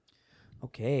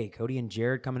Okay, Cody and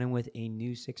Jared coming in with a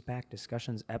new Six-Pack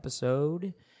Discussions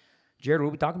episode. Jared, what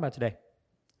are we talking about today?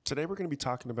 Today we're going to be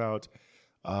talking about,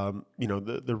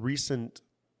 the recent,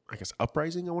 I guess,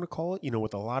 uprising, I want to call it,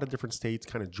 with a lot of different states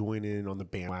kind of joining in on the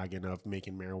bandwagon of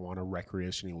making marijuana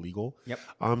recreationally legal. Yep.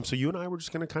 So you and I were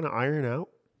just going to kind of iron out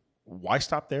why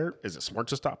stop there? Is it smart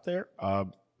to stop there?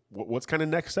 What's kind of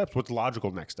next steps? What's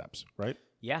logical next steps, right?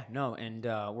 Yeah, no, and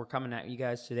we're coming at you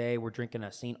guys today. We're drinking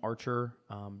a St. Archer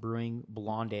Brewing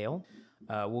Blonde Ale.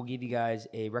 We'll give you guys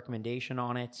a recommendation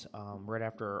on it right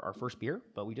after our first beer,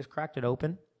 but we just cracked it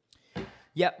open.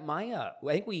 Yeah, I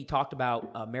think we talked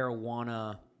about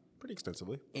marijuana Pretty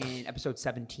extensively. in episode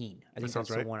 17. I think that's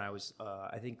right. the one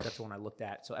I think that's the one I looked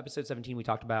at. So episode 17, we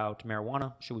talked about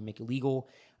marijuana. Should we make it legal?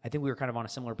 I think we were kind of on a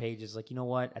similar page. It's like, you know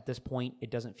what? At this point, it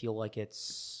doesn't feel like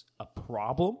it's a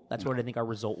problem. That's what I think our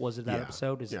result was of that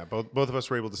episode. Both of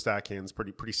us were able to stack hands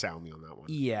pretty soundly on that one.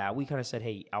 Yeah, we kind of said,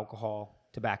 hey, alcohol,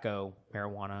 tobacco,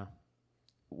 marijuana,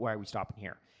 why are we stopping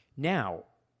here? Now,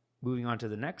 moving on to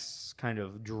the next kind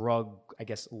of drug, I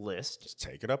guess, list. Just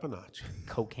take it up a notch.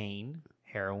 Cocaine,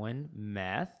 heroin,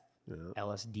 meth,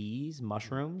 LSDs,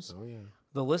 mushrooms. Oh, yeah.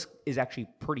 The list is actually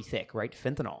pretty thick, right?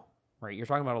 Fentanyl, right? You're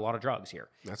talking about a lot of drugs here.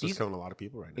 That's what's killing a lot of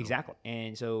people right now. Exactly.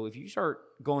 And so if you start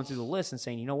going through the list and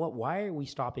saying, you know what, why are we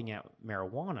stopping at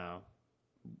marijuana?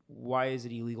 Why is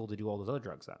it illegal to do all those other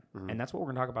drugs then? Mm-hmm. And that's what we're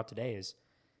going to talk about today is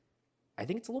I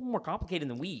think it's a little more complicated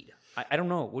than weed. I don't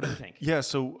know. What do you think? Yeah,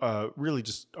 so really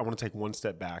just I want to take one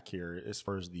step back here as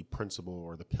far as the principle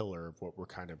or the pillar of what we're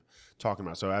kind of talking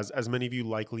about. So as many of you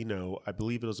likely know, I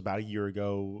believe it was about a year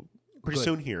ago, pretty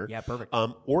soon here. Yeah, perfect.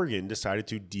 Oregon decided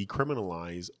to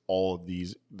decriminalize all of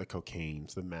these, the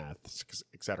cocaines, the meths,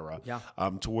 et cetera. Yeah.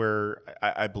 To where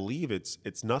I believe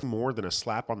it's nothing more than a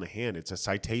slap on the hand. It's a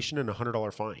citation and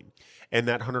 $100 fine. And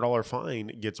that $100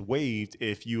 fine gets waived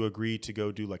if you agree to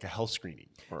go do like a health screening.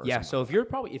 Yeah, so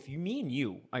if me and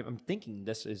you, I'm thinking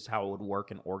this is how it would work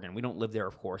in Oregon. We don't live there,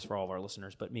 of course, for all of our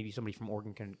listeners, but maybe somebody from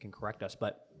Oregon can correct us.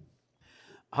 But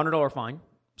 $100 fine,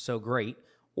 so great.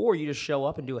 Or you just show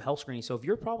up and do a health screening. So if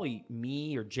you're probably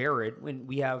me or Jared, when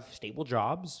we have stable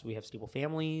jobs, we have stable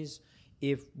families,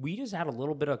 if we just had a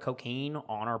little bit of cocaine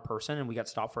on our person and we got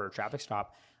stopped for a traffic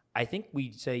stop, I think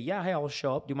we'd say, yeah, hey, I'll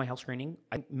show up, do my health screening.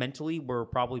 Mentally, we're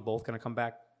probably both going to come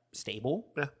back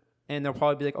stable. Yeah. And they'll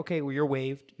probably be like, okay, well, you're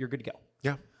waived. You're good to go.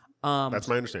 Yeah. That's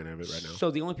my understanding of it right now. So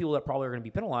the only people that probably are going to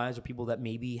be penalized are people that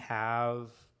maybe have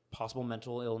possible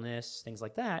mental illness, things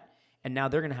like that. And now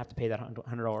they're going to have to pay that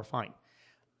 $100 fine.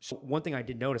 So one thing I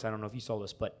did notice, I don't know if you saw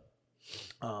this, but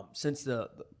since the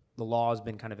law has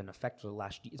been kind of in effect for the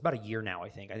last year, it's about a year now, I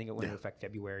think. I think it went into effect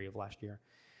February of last year.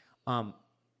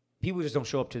 People just don't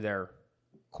show up to their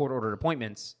court-ordered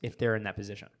appointments if they're in that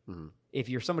position. Mm-hmm. If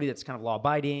you're somebody that's kind of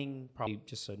law-abiding, probably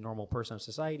just a normal person of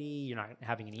society, you're not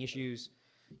having any issues,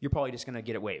 you're probably just going to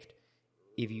get it waived.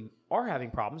 If you are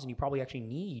having problems and you probably actually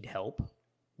need help,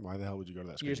 why the hell would you go to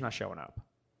that screen? You're just not showing up.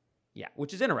 Yeah,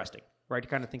 which is interesting, right, to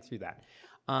kind of think through that.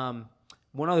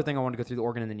 One other thing I want to go through the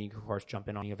Oregon, and then you can, of course, jump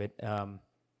in on any of it.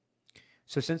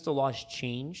 So since the law has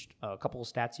changed, a couple of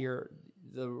stats here,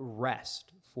 the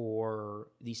arrest for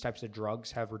these types of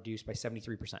drugs have reduced by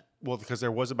 73%. Well, because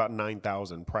there was about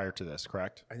 9,000 prior to this,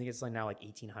 correct? I think it's like now like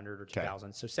 1,800 or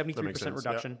 2,000. So 73%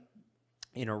 reduction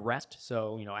in arrest.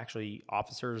 So, actually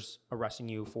officers arresting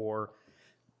you for,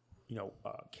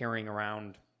 carrying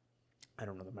around, I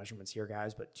don't know the measurements here,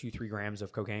 guys, but 2-3 grams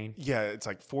of cocaine. Yeah, it's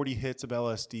like 40 hits of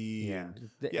LSD. Yeah,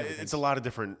 it's a lot of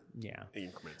different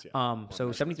increments. Yeah. So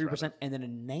 73%, and then a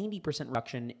 90%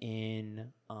 reduction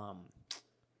in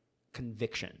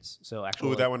convictions. So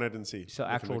actual. Oh, that one I didn't see. So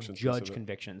actual judge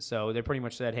convictions. So they pretty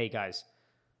much said, "Hey guys,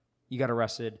 you got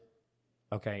arrested.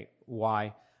 Okay,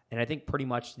 why?" And I think pretty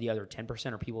much the other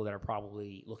 10% are people that are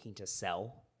probably looking to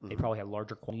sell. Mm-hmm. They probably have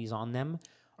larger quantities on them.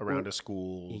 Around a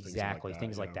school. Exactly,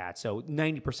 things like that. So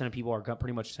 90% of people are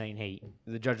pretty much saying, hey,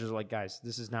 the judges are like, guys,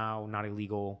 this is now not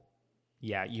illegal.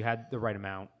 Yeah, you had the right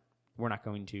amount. We're not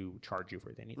going to charge you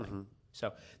for anything. Mm-hmm.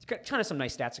 So it's kind of some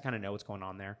nice stats to kind of know what's going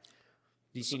on there.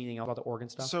 Do you see anything else about the Oregon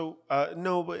stuff? So,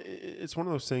 no, but it's one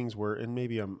of those things where, and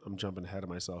maybe I'm jumping ahead of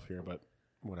myself here, but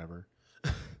whatever.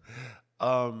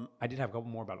 I did have a couple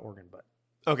more about Oregon, but.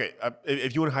 Okay,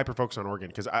 if you want to hyper-focus on Oregon,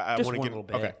 because I want to get... a little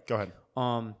bit. Okay, go ahead.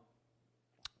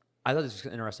 I thought this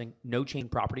was interesting. No chain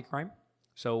property crime.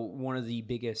 So one of the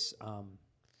biggest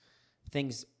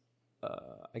things,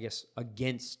 I guess,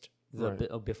 against the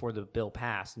bill before the bill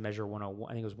passed, Measure 101,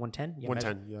 I think it was 110? Yeah,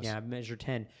 110, yes. Yeah, Measure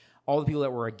 10. All the people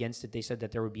that were against it, they said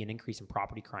that there would be an increase in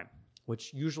property crime,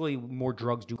 which usually more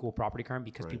drugs do equal property crime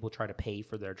because people try to pay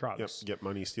for their drugs. Yep, get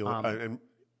money, steal it. And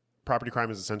property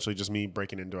crime is essentially just me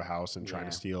breaking into a house and trying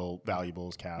to steal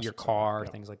valuables, cash, your et cetera. car,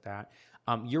 things like that.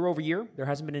 Year over year, there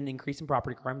hasn't been an increase in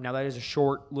property crime. Now that is a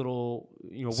short little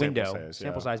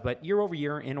sample size, but year over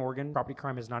year in Oregon, property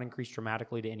crime has not increased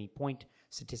dramatically to any point.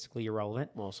 Statistically irrelevant.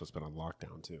 Well, also it's been on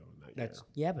lockdown too. In that year.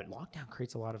 Yeah, but lockdown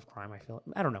creates a lot of crime. I feel.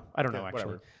 I don't know actually.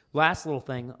 Whatever. Last little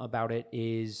thing about it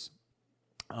is,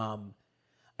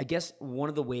 I guess one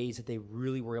of the ways that they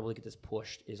really were able to get this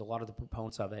pushed is a lot of the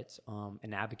proponents of it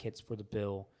and advocates for the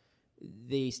bill.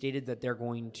 They stated that they're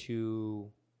going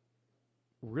to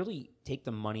really take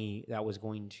the money that was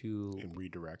going to and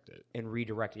redirect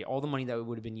it. All the money that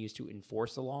would have been used to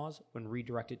enforce the laws and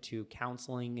redirect it to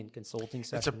counseling and consulting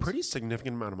sessions. It's a pretty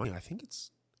significant amount of money. I think it's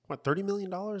 $30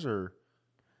 million or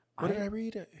what did I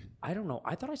read? I don't know.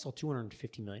 I thought I saw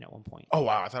 $250 million at one point. Oh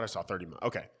wow, I thought I saw 30 million.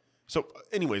 Okay. So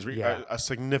anyways, a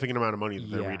significant amount of money that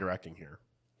they're redirecting here.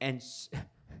 And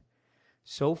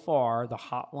so far, the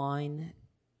hotline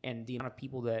and the amount of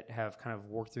people that have kind of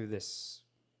worked through this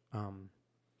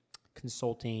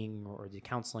consulting or the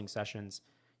counseling sessions,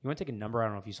 you want to take a number? I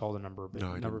don't know if you saw the number, but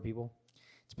the number of people.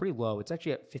 It's pretty low. It's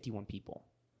actually at 51 people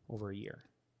over a year.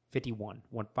 51.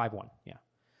 51, yeah.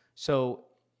 So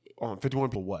 51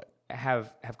 people what?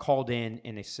 Have called in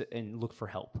and looked for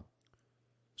help.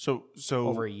 So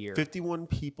over a year. 51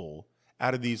 people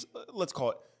out of these, let's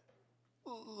call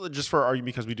it, just for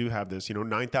argument, because we do have this,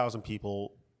 9,000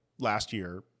 people last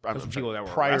year. Those people that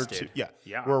were arrested.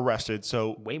 Were arrested.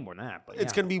 So way more than that. But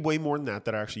it's going to be way more than that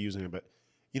are actually using it. But,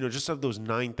 just of those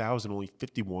 9,000, only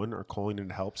 51 are calling in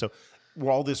to help. So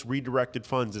all this redirected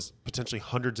funds is potentially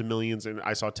hundreds of millions, and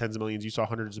I saw tens of millions, you saw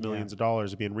hundreds of millions of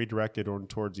dollars being redirected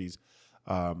towards these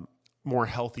more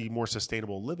healthy, more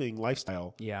sustainable living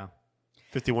lifestyle. Yeah.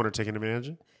 51 are taking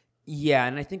advantage? Yeah,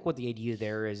 and I think what the idea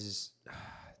there is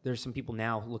there's some people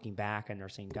now looking back and they're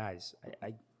saying, guys,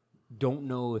 I don't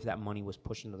know if that money was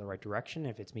pushed into the right direction,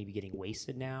 if it's maybe getting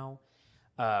wasted now.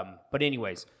 But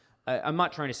anyways, I'm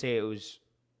not trying to say it was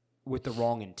with the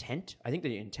wrong intent. I think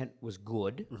the intent was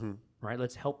good, right?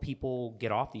 Let's help people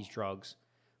get off these drugs.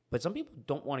 But some people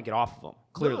don't want to get off of them,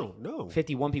 clearly. No.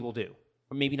 51 people do.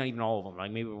 Or maybe not even all of them. Like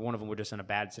maybe one of them were just in a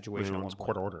bad situation. It was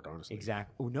court ordered, honestly.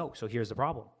 Exactly. Oh, no. So here's the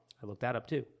problem. I looked that up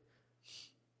too.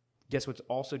 Guess what's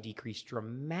also decreased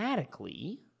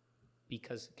dramatically?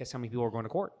 Because guess how many people are going to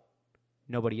court?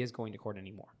 Nobody is going to court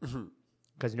anymore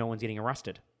because no one's getting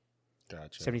arrested.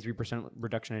 Gotcha. 73%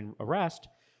 reduction in arrest.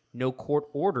 No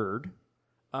court-ordered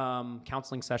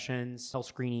counseling sessions, health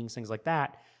screenings, things like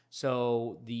that.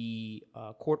 So the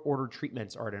court-ordered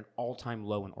treatments are at an all-time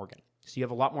low in Oregon. So you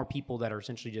have a lot more people that are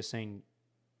essentially just saying,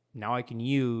 now I can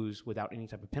use without any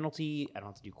type of penalty. I don't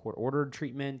have to do court-ordered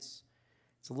treatments.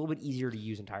 It's a little bit easier to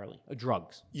use entirely.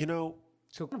 Drugs.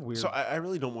 So kind of weird. So I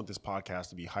really don't want this podcast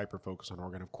to be hyper-focused on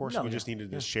Oregon. Of course, we just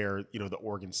needed to share, the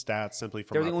Oregon stats simply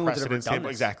from a precedent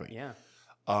standpoint. Exactly. Yeah.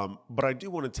 But I do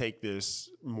want to take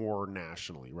this more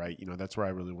nationally, right? That's where I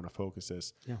really want to focus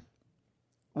this. Yeah.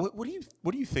 What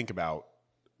do you think about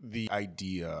the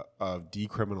idea of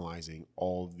decriminalizing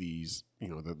all of these,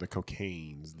 the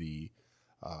cocaines, the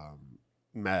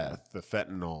meth, the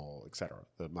fentanyl, et cetera,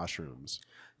 the mushrooms?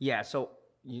 Yeah. So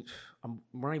we're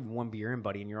not even one beer in,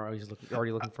 buddy, and you're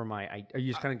already looking for my. Are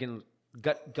you just kind of getting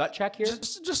gut check here?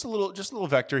 Just a little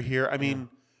vector here. I mean,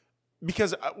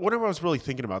 because whenever I was really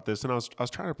thinking about this, and I was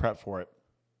trying to prep for it,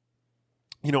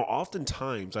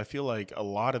 oftentimes I feel like a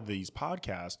lot of these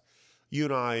podcasts, you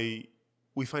and I,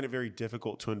 we find it very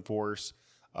difficult to enforce,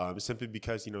 simply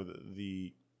because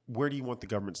the where do you want the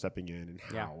government stepping in and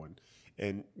how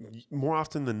and more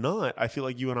often than not, I feel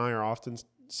like you and I are often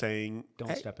saying,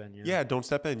 don't step in. Don't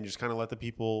step in. You just kind of let the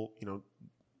people,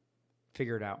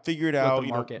 figure it out.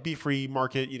 Be free,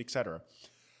 market, et cetera.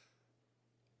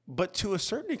 But to a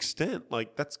certain extent,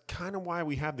 like that's kind of why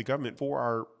we have the government, for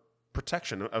our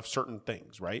protection of certain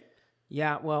things, right?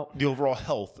 Yeah, well, the overall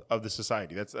health of the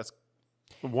society. That's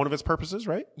one of its purposes,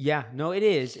 right? Yeah, no, it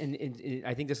is. And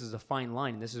I think this is a fine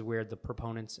line. And this is where the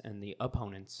proponents and the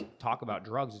opponents talk about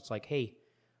drugs. It's like, hey,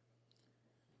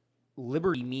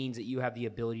 liberty means that you have the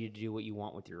ability to do what you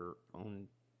want with your own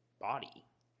body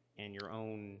and your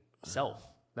own self.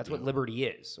 That's what liberty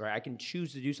is, right? I can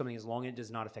choose to do something as long as it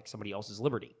does not affect somebody else's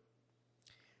liberty.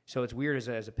 So it's weird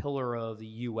as a pillar of the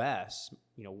U.S.,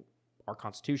 our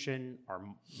Constitution, our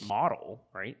model,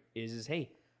 right, is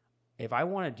hey, if I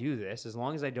want to do this, as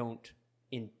long as I don't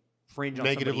infringe on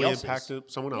negatively somebody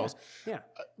impact someone else. Yeah.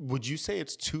 Would you say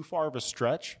it's too far of a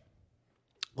stretch?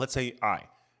 Let's say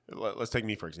let's take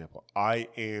me for example. I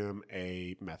am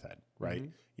a meth head, right?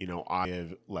 I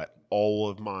have let all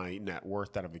of my net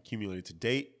worth that I've accumulated to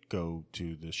date go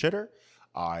to the shitter.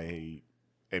 I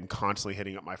am constantly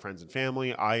hitting up my friends and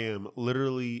family. I am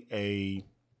literally a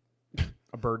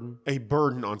burden. A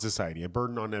burden on society, a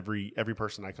burden on every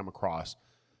person I come across.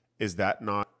 Is that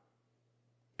not?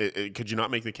 Could you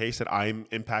not make the case that I'm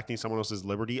impacting someone else's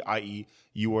liberty, i.e.,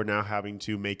 you are now having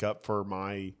to make up for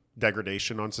my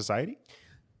degradation on society?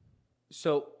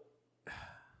 So,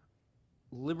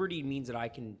 liberty means that I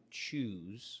can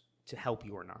choose to help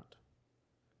you or not.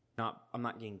 I'm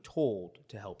not getting told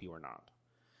to help you or not.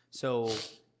 So,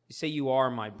 say you are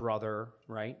my brother,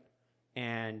 right?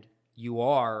 And you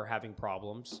are having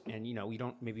problems, and you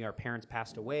don't. Maybe our parents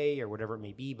passed away or whatever it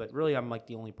may be, but really, I'm like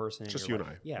the only person. Just in your you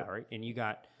life. and I. Yeah, right. And you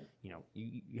got,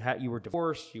 you were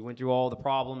divorced. You went through all the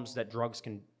problems that drugs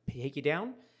can take you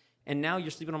down, and now you're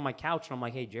sleeping on my couch. And I'm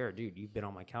like, hey, Jared, dude, you've been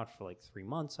on my couch for like 3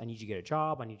 months. I need you to get a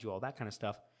job. I need you all that kind of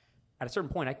stuff. At a certain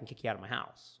point, I can kick you out of my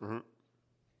house,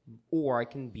 or I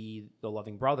can be the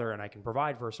loving brother and I can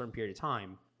provide for a certain period of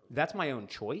time. That's my own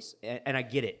choice, and I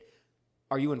get it.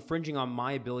 Are you infringing on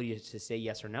my ability to say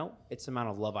yes or no? It's the amount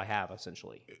of love I have,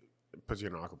 essentially. It puts you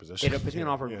in an awkward position. It puts me in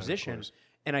an awkward position.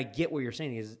 And I get what you're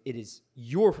saying is it is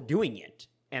you're doing it,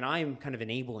 and I'm kind of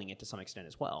enabling it to some extent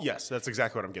as well. Yes, that's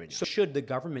exactly what I'm getting at. So should the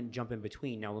government jump in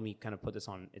between? Now let me kind of put this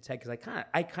on its head because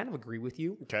I kind of agree with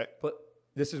you. Okay. But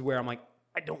this is where I'm like,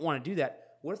 I don't want to do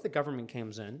that. What if the government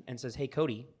comes in and says, hey,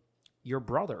 Cody, your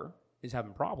brother is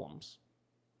having problems.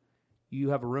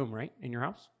 You have a room, right, in your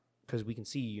house? Because we can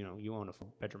see, you own a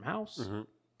 4-bedroom house. Mm-hmm.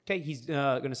 Okay, he's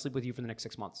going to sleep with you for the next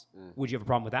 6 months. Would you have a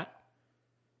problem with that?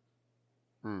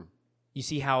 You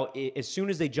see how as soon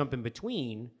as they jump in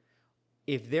between,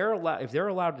 if they're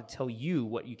allowed to tell you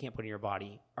what you can't put in your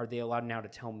body, are they allowed now to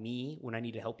tell me when I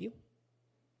need to help you?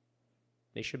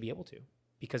 They should be able to,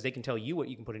 because they can tell you what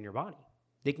you can put in your body.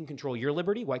 They can control your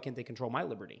liberty. Why can't they control my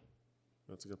liberty?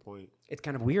 That's a good point. It's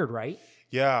kind of weird, right?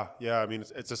 Yeah. I mean,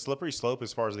 it's a slippery slope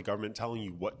as far as the government telling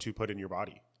you what to put in your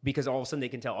body. Because all of a sudden they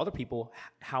can tell other people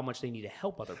how much they need to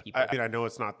help other people. I mean, I know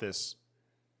it's not this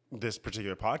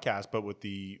particular podcast, but with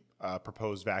the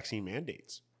proposed vaccine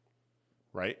mandates,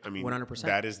 right? I mean, 100%.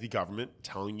 That is the government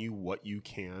telling you what you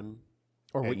can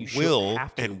or what you will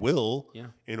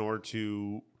in order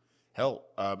to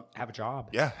help have a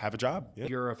job. Yeah, have a job. Yeah. If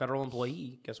you're a federal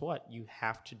employee, guess what? You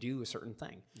have to do a certain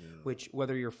thing, which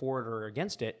whether you're for it or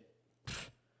against it,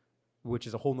 which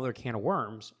is a whole nother can of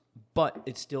worms, but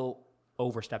it's still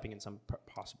overstepping in some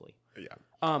possibly.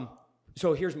 Yeah.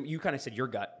 So you kind of said your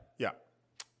gut. Yeah.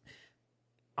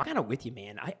 I'm kind of with you,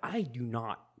 man. I do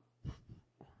not.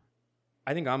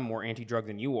 I think I'm more anti-drug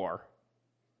than you are.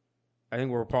 I think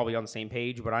we're probably on the same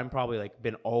page, but I'm probably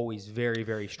been always very,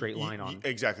 very straight line on.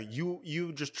 Exactly.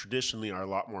 You just traditionally are a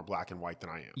lot more black and white than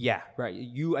I am. Yeah, right.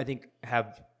 You, I think,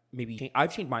 have maybe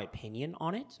I've changed my opinion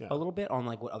on it a little bit on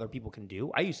what other people can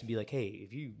do. I used to be like, hey,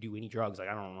 if you do any drugs, I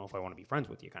don't know if I want to be friends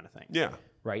with you, kind of thing. Yeah.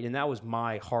 Right. And that was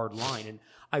my hard line, and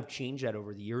I've changed that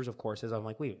over the years, of course. As I'm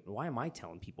like, wait, why am I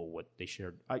telling people what they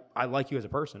should? I like you as a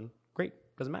person. Great,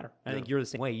 doesn't matter. I think you're the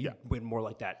same way. You've been more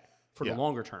like that for the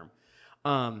longer term.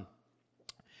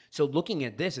 So looking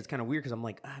at this, it's kind of weird because I'm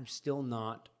like, I'm still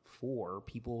not for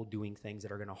people doing things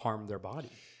that are going to harm their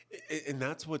body. And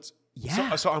that's what's...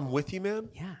 Yeah. So I'm with you, man.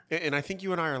 Yeah. And I think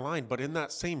you and I are aligned, but in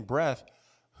that same breath,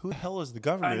 who the hell is the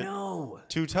government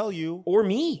to tell you... Or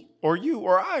me. Or you,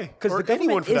 or I. Because the government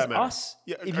anyone for is that matter. us.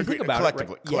 Yeah, if you think about it.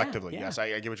 Right? Collectively, yes.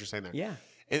 I get what you're saying there. Yeah.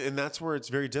 And that's where it's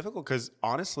very difficult because,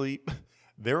 honestly,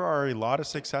 there are a lot of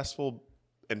successful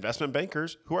investment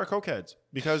bankers who are cokeheads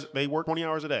because they work 20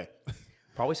 hours a day.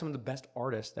 Probably some of the best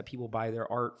artists that people buy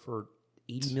their art for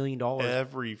 $80 million.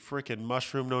 Every freaking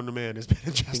mushroom known to man has been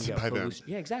ingested by them.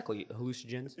 Yeah, exactly.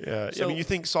 Hallucinogens. Yeah. So, I mean, you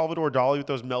think Salvador Dali with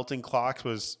those melting clocks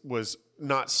was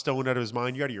not stoned out of his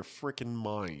mind? You're out of your freaking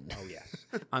mind. Oh,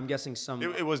 yes. I'm guessing some...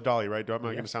 It was Dali, right? I'm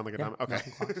not going to sound like a dumb... Okay.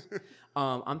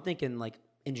 I'm thinking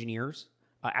engineers.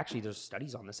 Actually, there's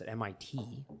studies on this at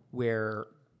MIT where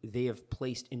they have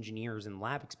placed engineers in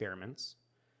lab experiments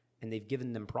and they've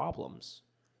given them problems.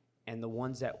 And the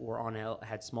ones that were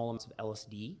had small amounts of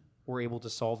LSD were able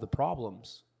to solve the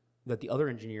problems that the other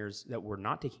engineers that were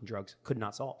not taking drugs could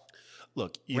not solve.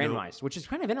 Look, randomized, which is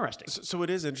kind of interesting. So it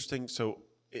is interesting. So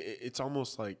it's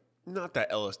almost like not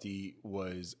that LSD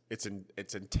was its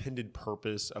intended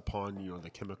purpose upon the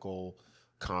chemical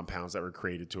compounds that were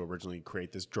created to originally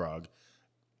create this drug.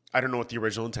 I don't know what the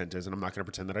original intent is, and I'm not going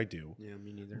to pretend that I do. Yeah,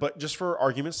 me neither. But just for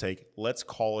argument's sake, let's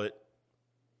call it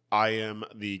I am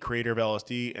the creator of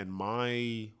LSD, and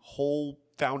my whole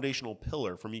foundational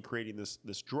pillar for me creating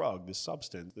this drug, this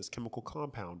substance, this chemical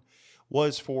compound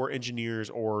was for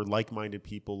engineers or like-minded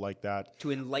people like that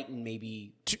To enlighten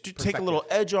maybe to take a little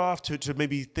edge off, to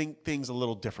maybe think things a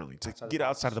little differently, to Outside the get box.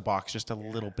 outside of the box just a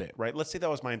little bit, right? Let's say that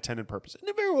was my intended purpose. And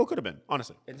it very well could have been,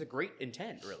 honestly. It's a great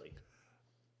intent, really.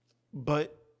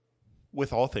 But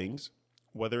with all things,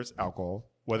 whether it's alcohol,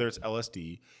 whether it's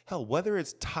LSD, hell, whether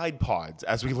it's Tide Pods,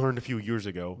 as we learned a few years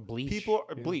ago, Bleach.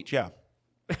 bleach, yeah.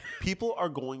 People are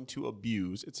going to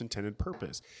abuse its intended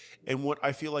purpose. And what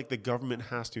I feel like the government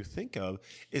has to think of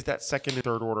is that second and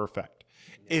third order effect.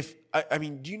 If I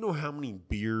mean, do you know how many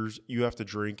beers you have to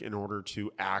drink in order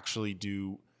to actually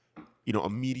do,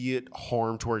 immediate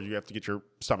harm to where you have to get your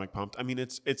stomach pumped? I mean,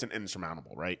 it's an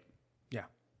insurmountable, right? Yeah.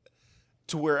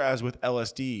 To whereas with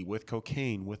LSD, with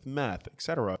cocaine, with meth,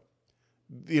 etc.,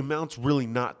 the amount's really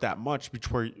not that much,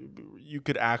 where you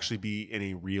could actually be in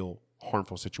a real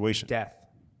harmful situation. Death.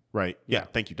 Right. Yeah.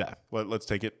 Thank you, death. Let's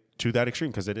take it to that extreme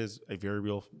because it is a very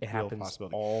real Happens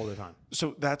possibility. all the time.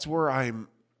 So that's where I'm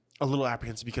a little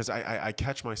apprehensive because I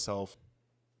catch myself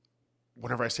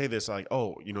whenever I say this, like,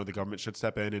 oh, the government should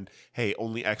step in and, hey,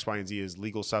 only X, Y, and Z is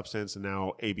legal substance and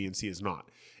now A, B, and C is not.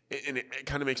 And it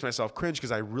kind of makes myself cringe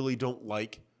because I really don't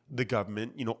like the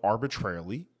government,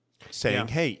 arbitrarily saying,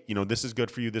 hey, this is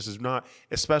good for you, this is not,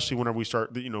 especially whenever we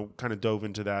start, kind of dove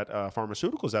into that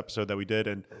pharmaceuticals episode that we did.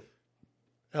 And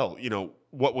hell,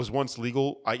 what was once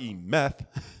legal, i.e. meth,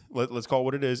 let's call it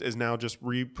what it is now just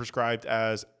re-prescribed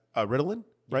as Ritalin,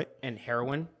 right? And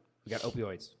heroin, we got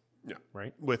opioids. Yeah.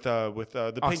 Right? With the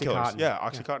painkillers. Oxycontin. Yeah,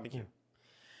 Oxycontin. Yeah.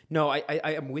 No, I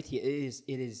am with you.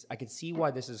 It is. I can see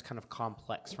why this is kind of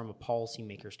complex from a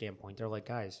policymaker standpoint. They're like,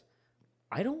 guys,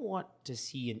 I don't want to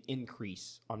see an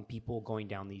increase on people going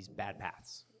down these bad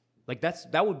paths. Like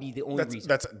that would be the only reason.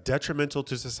 That's detrimental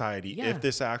to society if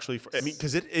this actually. I mean,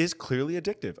 because it is clearly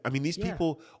addictive. I mean, these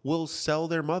people will sell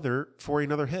their mother for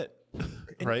another hit,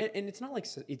 right? And it's not like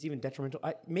it's even detrimental.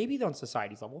 Maybe on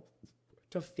society's level,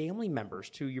 to family members,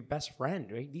 to your best friend.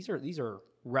 Right? These are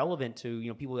relevant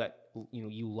to people that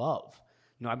you love.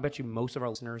 I bet you most of our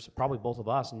listeners, probably both of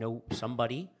us, know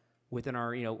somebody within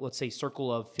our let's say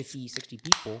circle of 50, 60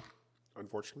 people,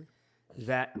 unfortunately,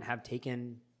 that have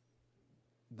taken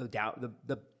the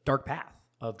dark path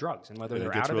of drugs, and whether they're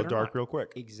gets out of real it or dark not. real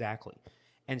quick. Exactly.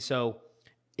 And so,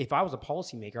 if I was a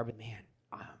policymaker, I'd be, man,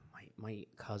 my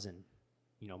cousin,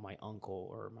 my uncle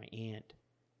or my aunt,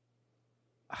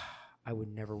 I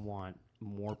would never want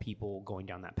more people going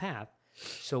down that path.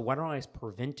 So why don't I just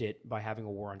prevent it by having a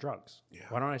war on drugs? Yeah.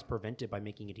 Why don't I just prevent it by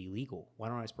making it illegal? Why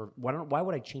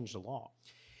would I change the law?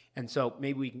 And so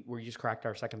maybe we just cracked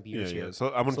our second beers here. Yeah. So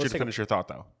I want you to finish your thought,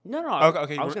 though. No.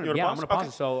 Okay. I was going to pause? I'm going to pause Okay.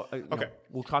 it. So okay.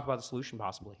 We'll talk about the solution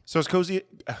possibly. So as Cozy,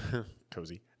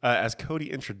 as Cody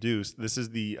introduced, this is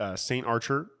the St.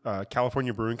 Archer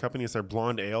California Brewing Company. It's their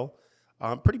blonde ale.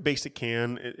 Pretty basic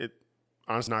can. It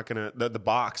honestly not going to, the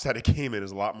box that it came in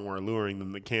is a lot more alluring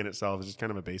than the can itself. It's just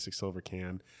kind of a basic silver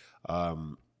can.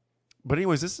 But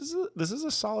anyways, this is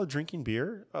a solid drinking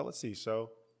beer. Let's see. So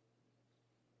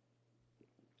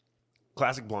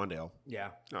classic blonde ale. Yeah.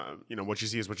 What you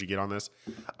see is what you get on this.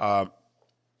 Not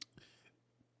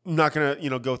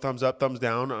gonna, go thumbs up, thumbs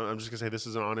down. I'm just gonna say this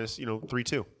is an honest,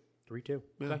 3-2. 3-2.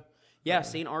 Yeah. Okay. Yeah,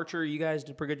 St. Archer, you guys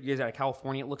did pretty good. You guys out of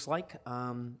California, it looks like.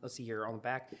 Let's see here on the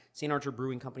back. St. Archer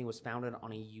Brewing Company was founded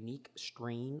on a unique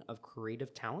strain of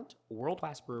creative talent,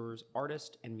 world-class brewers,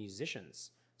 artists, and musicians,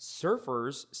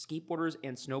 surfers, skateboarders,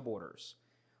 and snowboarders.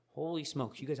 Holy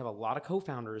smokes, you guys have a lot of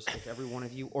co-founders, if every one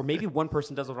of you, or maybe one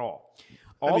person does it all.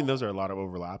 I mean, those are a lot of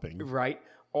overlapping. Right.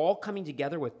 All coming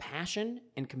together with passion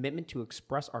and commitment to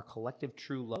express our collective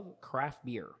true love, craft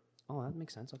beer. Oh, that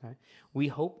makes sense. Okay. We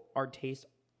hope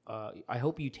I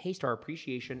hope you taste our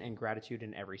appreciation and gratitude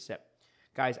in every sip.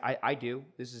 Guys, I do.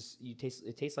 It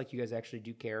tastes like you guys actually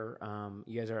do care.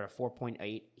 You guys are at a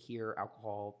 4.8 here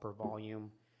alcohol per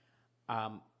volume. I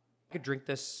could drink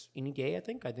this any day, I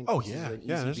think. Oh, yeah.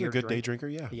 Yeah, this is a good day drinker,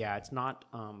 yeah. Yeah, it's not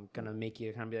going to make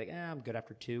you kind of be like, I'm good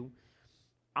after 2.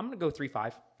 I'm going to go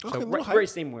 3.5. Okay, So right,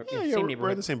 same neighborhood. We're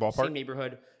in the same ballpark. Same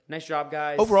neighborhood. Nice job,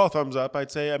 guys. Overall, thumbs up,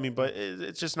 I'd say. I mean, but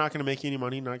it's just not going to make you any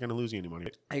money, not going to lose you any money.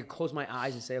 I could close my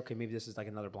eyes and say, okay, maybe this is like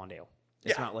another blonde ale.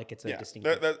 It's not like it's a distinct.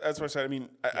 That's what I said. I mean,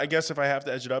 I guess if I have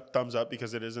to edge it up, thumbs up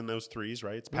because it is in those threes,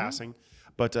 right? It's passing.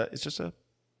 But it's just a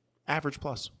average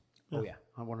plus. Yeah. Oh, yeah.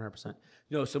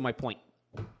 100%. So my point,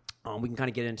 we can kind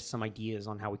of get into some ideas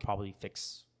on how we probably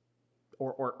fix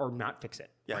or not fix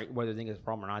it, right? Whether they think it's a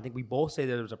problem or not. I think we both say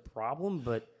that there's a problem,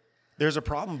 but... There's a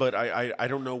problem, but I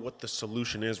don't know what the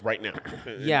solution is right now.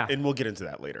 Yeah. And we'll get into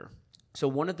that later. So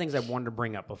one of the things I wanted to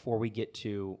bring up before we get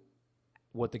to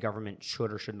what the government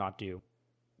should or should not do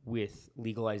with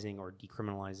legalizing or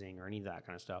decriminalizing or any of that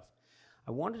kind of stuff,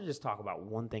 I wanted to just talk about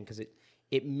one thing because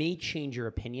it may change your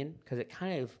opinion because it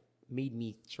kind of made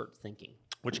me start thinking.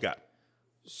 What you got?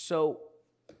 So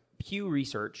Pew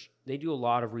Research, they do a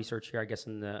lot of research here, I guess,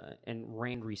 and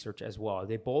Rand Research as well.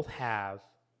 They both have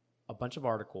a bunch of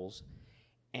articles,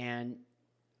 and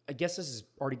I guess this is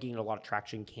already gaining a lot of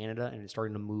traction in Canada, and it's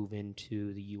starting to move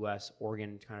into the U.S.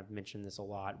 Oregon kind of mentioned this a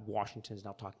lot. Washington's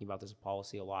now talking about this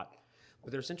policy a lot.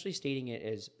 But they're essentially stating it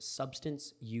as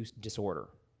substance use disorder.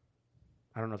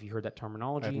 I don't know if you heard that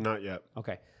terminology. I have not yet.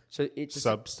 Okay. So it's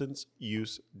substance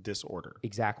use disorder.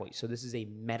 Exactly. So this is a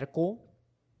medical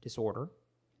disorder,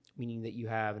 meaning that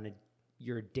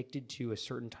you're addicted to a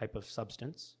certain type of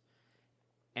substance.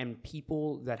 And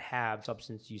people that have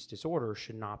substance use disorder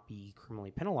should not be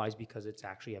criminally penalized because it's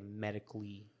actually a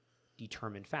medically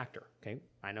determined factor. Okay,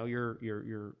 I know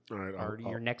your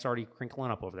neck's already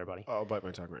crinkling up over there, buddy. I'll bite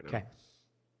my tongue right now. Okay,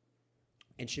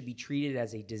 and should be treated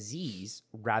as a disease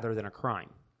rather than a crime.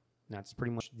 That's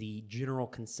pretty much the general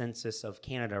consensus of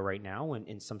Canada right now and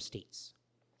in some states.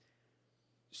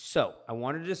 So I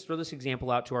wanted to just throw this example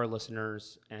out to our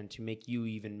listeners and to make you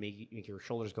even make your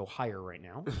shoulders go higher right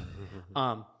now.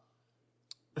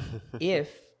 If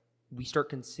we start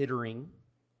considering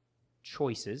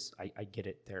choices, I get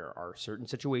it. There are certain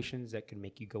situations that can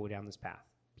make you go down this path.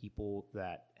 People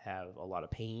that have a lot of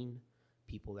pain,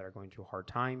 people that are going through hard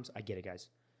times. I get it, guys.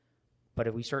 But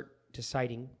if we start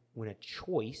deciding when a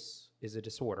choice is a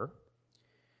disorder,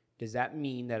 does that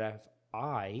mean that if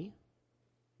I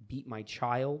beat my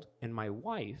child and my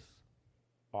wife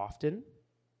often,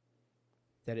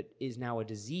 that it is now a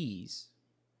disease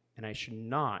and I should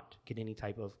not get any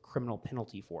type of criminal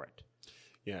penalty for it?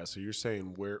 Yeah, so you're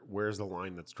saying where's the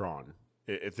line that's drawn?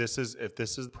 If this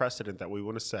is precedent that we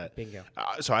want to set. Bingo.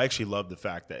 So I actually love the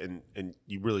fact that, and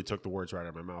you really took the words right out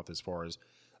of my mouth as far as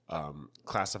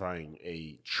classifying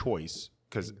a choice,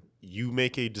 because you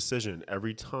make a decision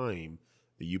every time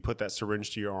that you put that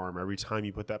syringe to your arm, every time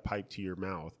you put that pipe to your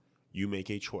mouth, you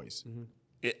make a choice.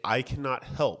 Mm-hmm. I cannot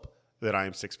help that I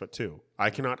am 6'2".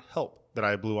 I cannot help that I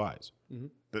have blue eyes.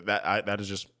 Mm-hmm. That is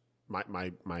just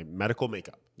my medical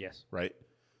makeup. Yes. Right?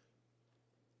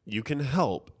 You can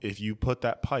help if you put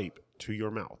that pipe to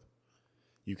your mouth.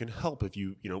 You can help if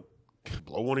you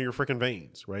blow one of your freaking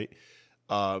veins, right?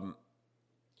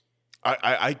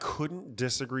 I couldn't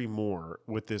disagree more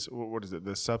with this. What is it?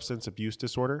 The substance abuse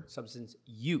disorder? Substance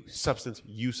use. Substance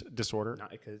use disorder.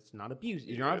 Because it's not abuse.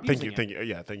 You're not abusing Thank you.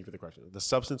 Yeah, thank you for the question. The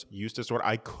substance use disorder.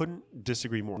 I couldn't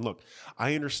disagree more. Look,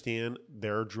 I understand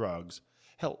there are drugs.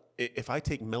 Hell, if I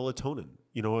take melatonin,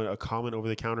 a common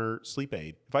over-the-counter sleep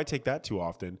aid, if I take that too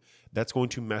often, that's going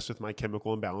to mess with my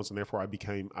chemical imbalance, and therefore I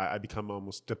become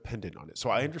almost dependent on it.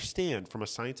 So I understand from a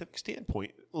scientific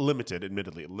standpoint, limited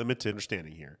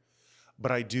understanding here.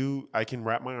 But I can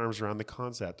wrap my arms around the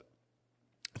concept.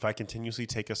 If I continuously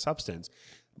take a substance,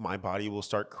 my body will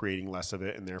start creating less of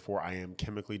it, and therefore I am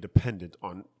chemically dependent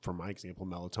on, for my example,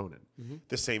 melatonin. Mm-hmm.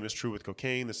 The same is true with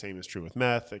cocaine. The same is true with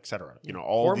meth, et cetera.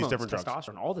 All hormones, these different drugs.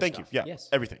 Testosterone, all this Thank stuff. you. Yeah, yes.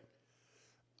 Everything.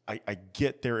 I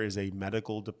get there is a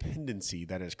medical dependency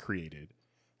that is created.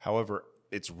 However,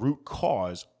 its root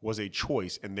cause was a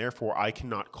choice, and therefore I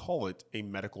cannot call it a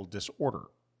medical disorder.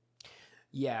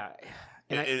 Yeah.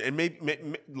 And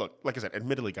maybe look, like I said,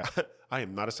 admittedly, guys, I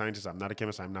am not a scientist. I'm not a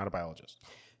chemist. I'm not a biologist.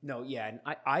 No, yeah, and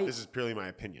I this is purely my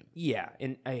opinion. Yeah,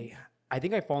 and I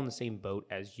think I fall in the same boat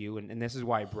as you, and this is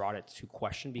why I brought it to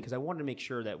question, because I wanted to make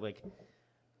sure that,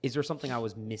 is there something I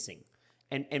was missing?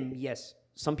 And yes,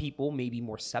 some people may be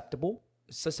more susceptible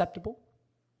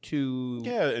to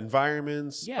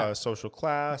environments, social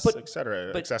class,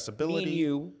 etc., accessibility. Me and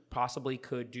you possibly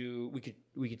could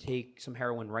we could take some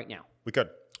heroin right now. We could.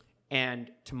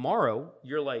 And tomorrow,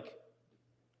 you're like,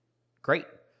 great.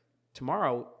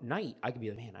 Tomorrow night, I could be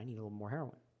like, man, I need a little more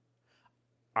heroin.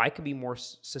 I could be more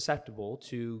susceptible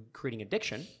to creating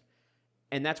addiction.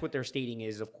 And that's what they're stating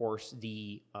is, of course,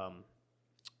 the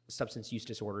substance use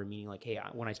disorder, meaning like, hey,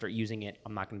 when I start using it,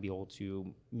 I'm not going to be able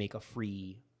to make a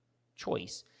free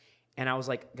choice. And I was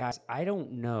like, guys, I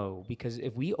don't know, because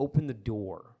if we open the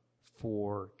door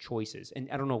for choices, and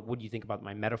I don't know, what do you think about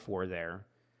my metaphor there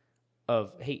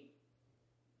of, hey,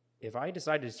 if I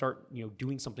decide to start,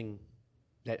 doing something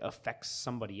that affects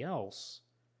somebody else,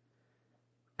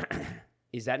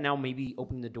 is that now maybe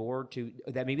opening the door to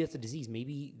that? Maybe that's a disease.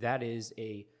 Maybe that is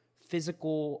a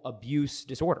physical abuse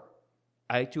disorder.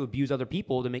 I like to abuse other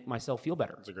people to make myself feel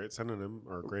better. It's a great synonym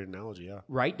or a great analogy, yeah.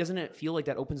 Right? Doesn't it feel like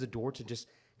that opens the door to just,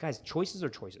 guys, choices are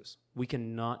choices. We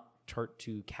cannot start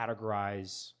to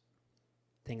categorize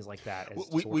things like that as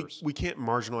we disorders. we can't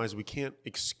marginalize, we can't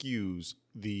excuse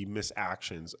the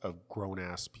misactions of grown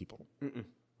ass people,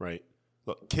 right?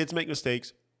 Look, kids make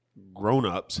mistakes. Grown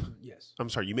ups, Yes. I'm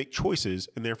sorry, you make choices,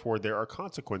 and therefore there are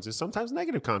consequences, sometimes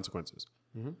negative consequences,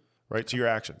 right, to your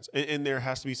actions, and there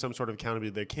has to be some sort of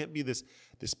accountability. There can't be this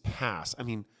pass. I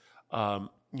mean,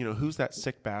 who's that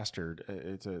sick bastard?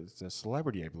 It's a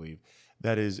celebrity, I believe,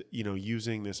 that is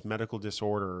using this medical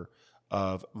disorder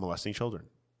of molesting children.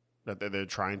 That they're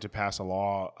trying to pass a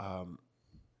law.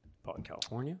 Probably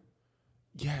California.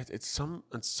 Yeah, it's some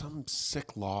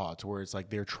sick law to where it's like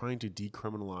they're trying to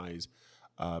decriminalize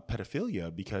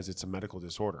pedophilia because it's a medical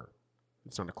disorder.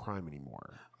 It's not a crime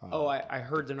anymore. I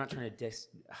heard they're not trying to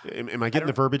Am I getting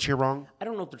the verbiage here wrong? I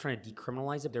don't know if they're trying to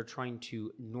decriminalize it. They're trying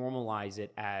to normalize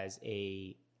it as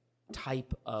a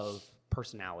type of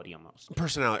personality almost.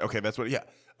 Personality. Okay, that's what. Yeah.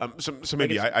 So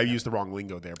maybe I used the wrong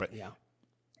lingo there, but Yeah.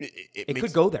 It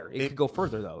Could go there. It could go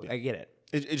further though. I get it.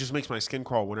 It just makes my skin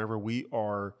crawl whenever we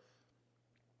are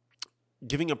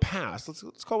giving a pass.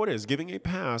 Let's call it what it is. Giving a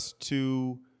pass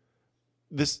to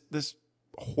this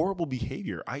horrible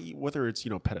behavior. Whether it's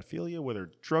pedophilia, whether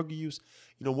it's drug use,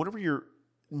 whenever you're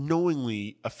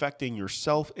knowingly affecting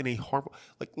yourself in a harmful.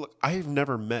 Look, I have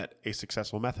never met a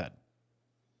successful meth head.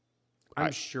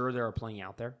 I'm sure there are plenty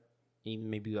out there.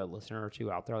 Even maybe a listener or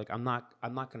two out there. Like I'm not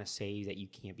going to say that you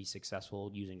can't be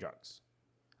successful using drugs.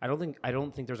 I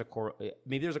don't think there's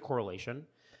maybe there's a correlation,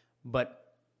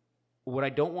 but what I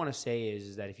don't want to say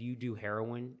is that if you do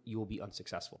heroin, you will be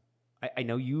unsuccessful. I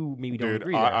know you maybe don't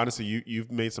agree. Honestly,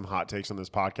 you've made some hot takes on this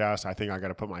podcast. I think I got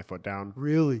to put my foot down.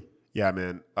 Really? Yeah,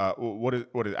 man. What is?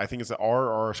 I think it's the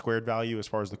R squared value as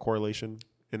far as the correlation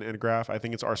in a graph. I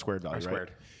think it's R squared value. R squared.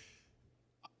 Right?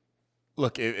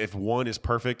 Look, if one is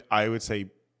perfect, I would say,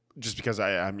 just because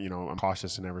I'm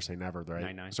cautious to never say never,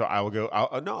 right? 9.9. So I will go.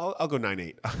 I'll go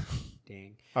 9.8.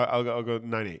 Dang. I'll go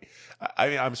 9.8.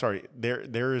 I'm sorry.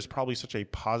 There is probably such a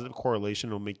positive correlation.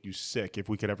 It'll make you sick if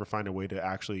we could ever find a way to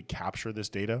actually capture this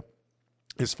data,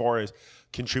 as far as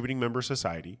contributing member of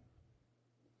society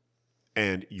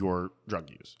and your drug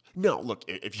use. No, look,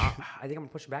 if you, I think I'm gonna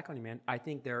push back on you, man. I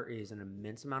think there is an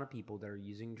immense amount of people that are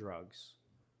using drugs,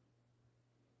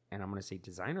 and I'm gonna say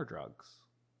designer drugs,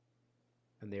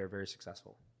 and they are very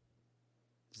successful.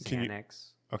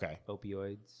 Xanax, okay,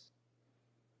 opioids,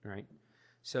 right?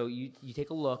 So you take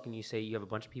a look and you say you have a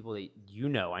bunch of people that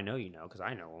I know because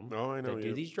I know them. Oh, I know that you.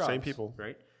 do these drugs, Same people,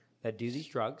 right? That do these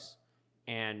drugs,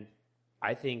 and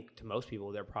I think to most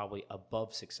people they're probably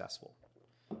above successful.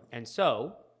 And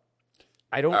so,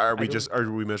 Are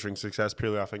we measuring success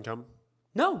purely off income?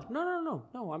 No.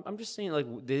 I'm just saying, like,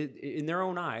 in their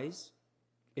own eyes,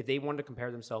 if they wanted to compare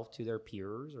themselves to their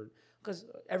peers, or because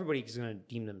everybody is going to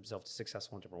deem themselves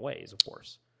successful in different ways, of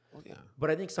course. Well, yeah. But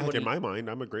I think somebody, in my mind,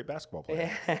 I'm a great basketball player.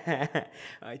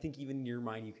 I think even in your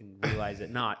mind, you can realize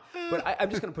it not. But I'm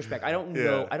just going to push back. I don't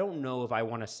know. I don't know if I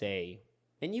want to say.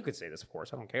 And you could say this, of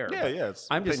course. I don't care. Yeah. It's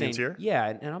I'm just saying. here. Yeah,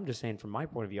 and I'm just saying from my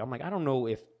point of view. I'm like, I don't know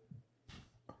if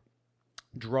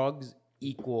drugs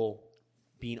equal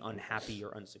being unhappy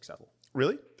or unsuccessful.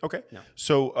 Really? Okay. No.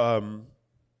 So, I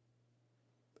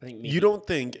think you don't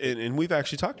think, and we've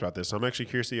actually talked about this. So I'm actually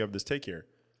curious to have this take here.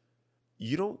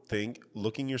 You don't think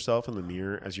looking yourself in the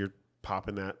mirror as you're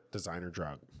popping that designer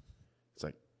drug, it's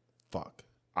like, fuck,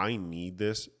 I need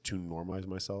this to normalize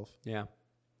myself. Yeah.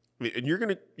 And you're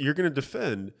gonna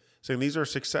defend saying these are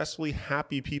successfully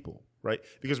happy people, right?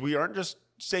 Because we aren't just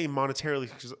saying monetarily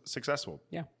successful.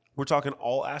 Yeah. We're talking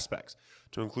all aspects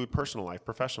to include personal life,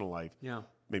 professional life, Yeah.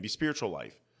 maybe spiritual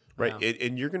life, right? Yeah.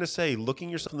 And you're gonna say, looking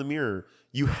yourself in the mirror,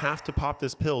 you have to pop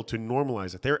this pill to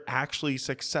normalize it. They're actually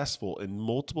successful in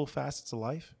multiple facets of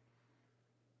life.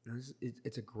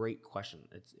 It's a great question.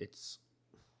 It's.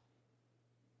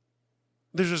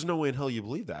 There's just no way in hell you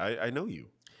believe that. I know you.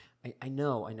 I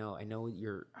know.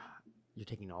 You're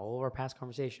taking all of our past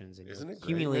conversations and Isn't you're it great?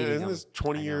 accumulating Isn't this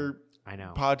 20-year I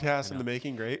know. podcast in the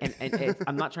making great? And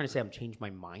I'm not trying to say I've changed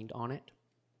my mind on it.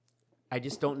 I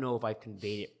just don't know if I've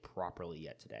conveyed it properly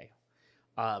yet today.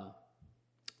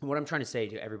 What I'm trying to say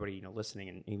to everybody, listening,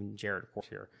 and even Jared, of course,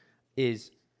 here, is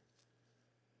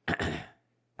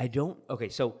I don't know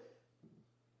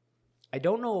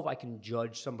if I can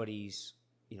judge somebody's,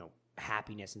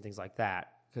 happiness and things like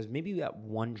that, because maybe that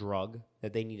one drug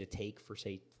that they need to take for,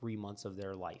 say, 3 months of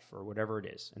their life or whatever it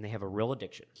is, and they have a real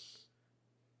addiction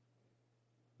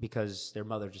because their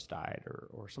mother just died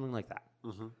or something like that.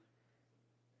 Mm-hmm.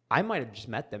 I might have just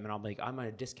met them and I'm like, I'm going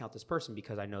to discount this person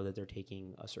because I know that they're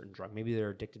taking a certain drug. Maybe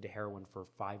they're addicted to heroin for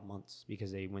 5 months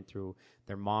because they went through,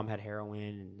 their mom had heroin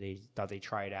and they thought they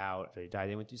tried out. If they died,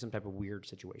 they went through some type of weird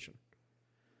situation.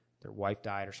 their wife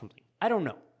died or something. I don't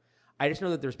know. I just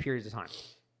know that there's periods of time.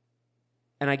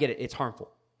 And I get it. It's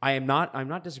harmful. I'm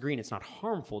not disagreeing. It's not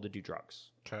harmful to do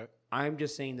drugs. Okay. I'm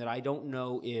just saying that I don't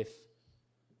know if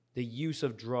the use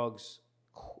of drugs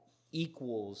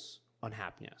equals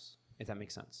unhappiness, if that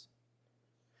makes sense.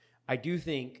 I do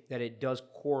think that it does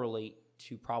correlate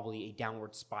to probably a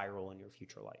downward spiral in your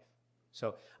future life.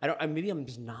 So maybe I'm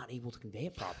just not able to convey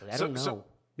it properly. I don't know.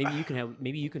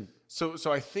 Maybe you can. So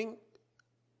I think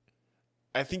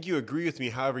you agree with me.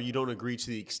 However, you don't agree to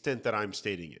the extent that I'm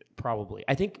stating it. Probably.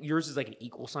 I think yours is like an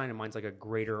equal sign and mine's like a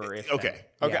greater or if. Okay.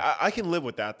 Then. Okay. Yeah. I can live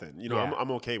with that then. Yeah.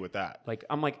 I'm okay with that. Like,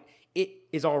 I'm like, it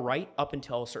is all right up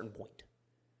until a certain point.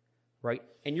 Right?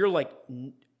 And you're like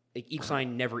each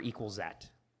sign never equals that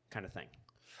kind of thing.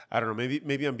 I don't know.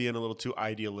 Maybe I'm being a little too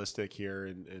idealistic here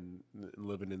and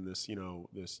living in this,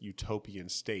 this utopian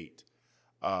state.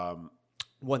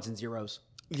 Ones and zeros.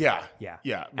 Yeah. Yeah.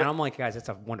 Yeah. And I'm like, guys, that's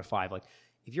a 1 to 5. Like,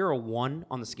 if you're a 1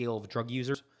 on the scale of drug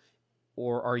users,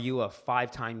 or are you a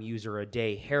 5-time user a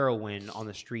day heroin on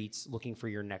the streets looking for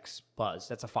your next buzz?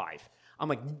 That's a 5. I'm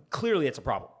like, clearly it's a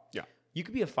problem. Yeah. You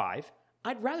could be a 5.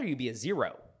 I'd rather you be a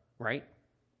 0, right?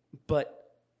 But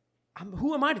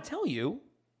who am I to tell you?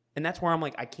 And that's where I'm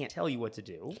like, I can't tell you what to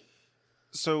do.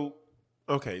 So,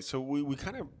 okay, so we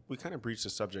kind of breached the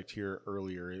subject here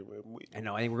earlier. I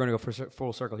know. I think we're going to go for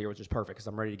full circle here, which is perfect because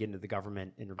I'm ready to get into the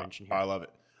government intervention here. I love it.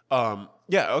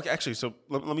 Yeah. Okay. Actually, so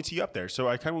let me tee you up there. So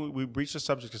we breached the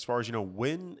subject as far as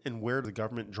when and where the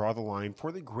government draw the line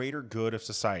for the greater good of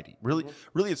society. Really,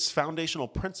 its foundational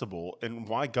principle and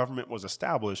why government was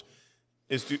established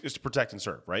is to protect and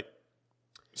serve. Right.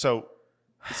 So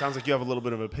it sounds like you have a little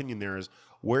bit of an opinion there. Is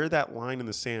where that line in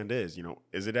the sand is.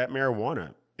 Is it at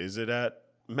marijuana? Is it at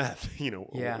meth?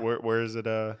 Yeah. Where is it?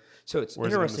 So it's where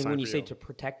is it in the interesting sign when you for say you? to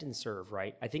protect and serve,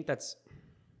 right? I think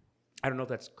I don't know if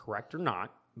that's correct or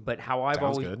not, but how I've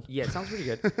Sounds always good. Yeah, it sounds pretty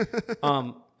good.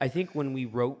 I think when we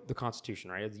wrote the Constitution,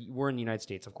 right? We're in the United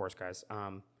States, of course, guys.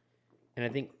 And I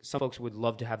think some folks would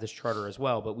love to have this charter as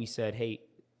well, but we said, hey,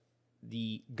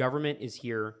 the government is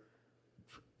here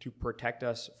to protect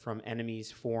us from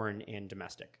enemies, foreign and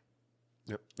domestic.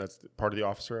 Yep, that's part of the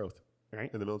officer oath,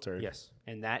 right? In the military. Yes,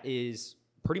 and that is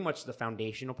pretty much the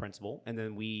foundational principle. And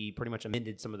then we pretty much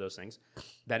amended some of those things.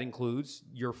 That includes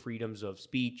your freedoms of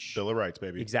speech. Bill of Rights,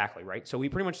 baby. Exactly, right? So we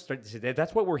pretty much started to say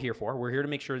that's what we're here for. We're here to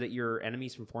make sure that your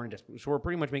enemies from foreign and domestic. So we're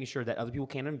pretty much making sure that other people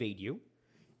can't invade you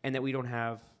and that we don't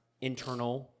have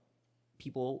internal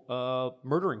people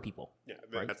murdering people. Yeah,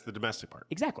 right? That's the domestic part.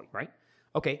 Exactly, right?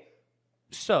 Okay,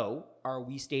 so are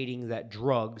we stating that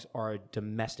drugs are a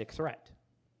domestic threat?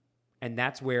 And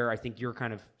that's where I think you're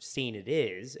kind of saying it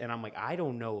is. And I'm like, I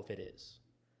don't know if it is.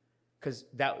 Because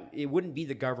it wouldn't be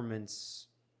the government's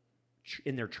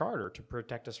in their charter to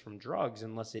protect us from drugs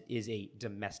unless it is a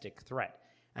domestic threat.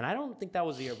 And I don't think that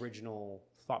was the original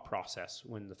thought process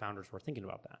when the founders were thinking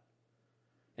about that.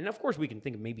 And of course we can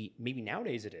think maybe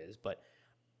nowadays it is, but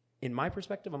in my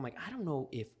perspective, I'm like, I don't know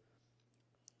if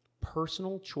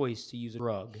personal choice to use a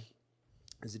drug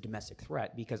is a domestic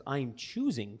threat because I'm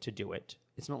choosing to do it.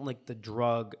 It's not like the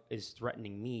drug is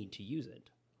threatening me to use it.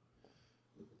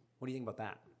 What do you think about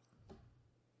that?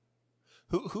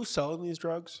 Who's selling these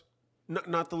drugs?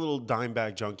 Not the little dime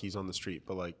bag junkies on the street,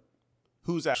 but like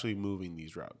who's actually moving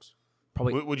these drugs?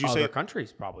 Probably would you other say countly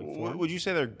probably. Would you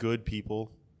say they're good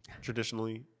people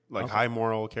traditionally, like high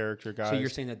moral character guys? So you're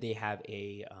saying that they have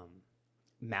a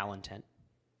malintent? A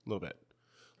little bit.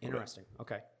 Interesting.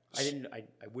 Okay. I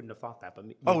wouldn't have thought that, but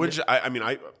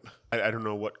I don't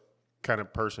know what kind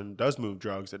of person does move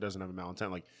drugs that doesn't have a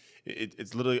malintent. Like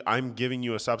it's literally I'm giving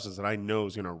you a substance that I know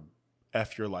is gonna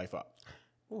F your life up.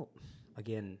 Well,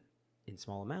 again, in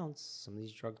small amounts, some of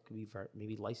these drugs could be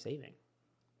maybe life-saving.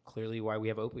 Clearly why we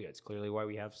have opioids. Clearly why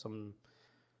we have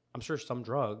I'm sure some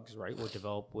drugs, right, were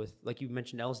developed with, like you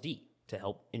mentioned, LSD to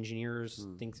help engineers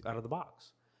think out of the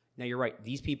box. Now, you're right.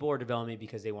 These people are developing it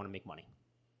because they want to make money.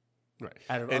 Right.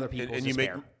 Out of other people's and you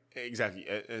despair. Exactly.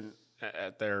 And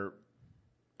at their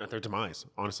demise,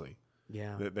 honestly.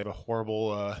 Yeah. They have a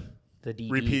horrible the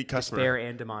DD, repeat customer. Despair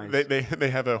and demise. They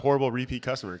have a horrible repeat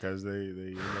customer because they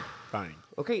end up dying.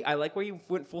 Okay, I like where you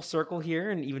went full circle here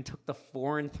and even took the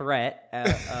foreign threat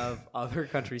of other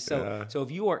countries. So, so if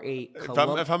you are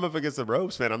if I'm up against the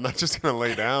ropes, man, I'm not just gonna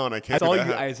lay down. I can't.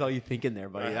 I saw you thinking there,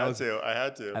 buddy. I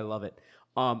had to. I love it.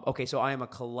 Okay, so I am a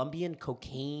Colombian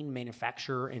cocaine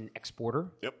manufacturer and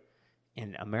exporter. Yep.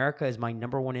 And America is my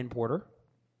 #1 importer.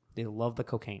 They love the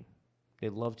cocaine. They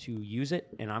love to use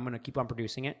it, and I'm going to keep on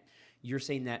producing it. You're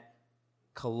saying that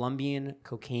Colombian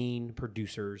cocaine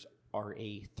producers are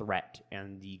a threat,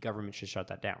 and the government should shut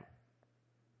that down.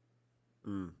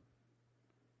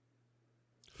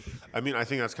 I mean, I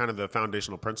think that's kind of the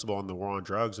foundational principle in the war on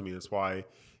drugs. I mean, that's why,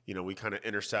 we kind of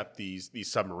intercept these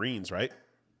submarines, right?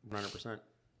 100%.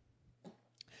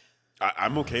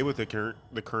 I'm okay with the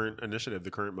current initiative,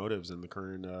 the current motives, and the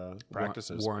current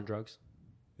practices. War on drugs.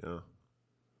 Yeah.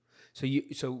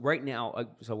 So right now,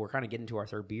 so we're kind of getting to our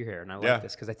third beer here, and I like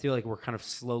this because I feel like we're kind of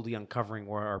slowly uncovering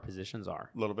where our positions are.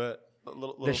 A little bit. A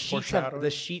little The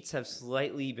sheets have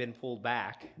slightly been pulled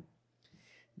back.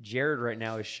 Jared right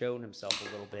now has shown himself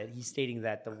a little bit. He's stating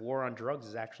that the war on drugs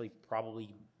is actually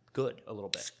probably good a little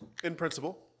bit. In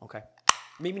principle. Okay.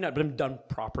 Maybe not, but done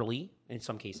properly in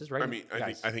some cases, right? I mean,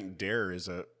 I think DARE is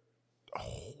a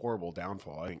horrible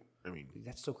downfall. I mean,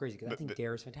 that's so crazy because I think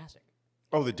DARE is fantastic.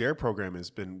 Oh, the DARE program has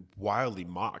been wildly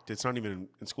mocked. It's not even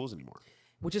in schools anymore.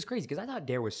 Which is crazy because I thought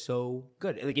DARE was so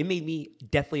good. Like it made me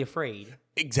deathly afraid.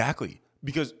 Exactly.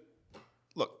 Because,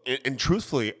 look, and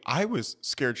truthfully, I was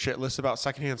scared shitless about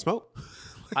secondhand smoke.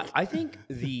 I think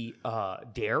the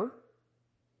DARE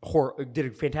did a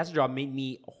fantastic job, made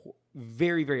me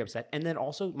very, very upset. And then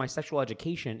also my sexual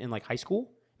education in like high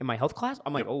school, in my health class,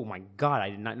 I'm like, oh my God, I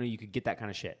did not know you could get that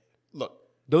kind of shit. Look.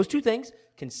 Those two things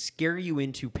can scare you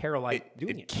into paralyzed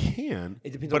doing it. It can.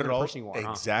 It depends on the person you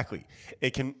are. Exactly.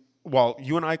 It can. While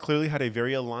you and I clearly had a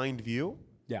very aligned view,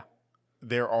 yeah,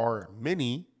 there are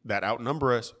many that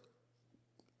outnumber us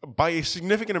by a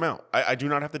significant amount. I do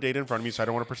not have the data in front of me, so I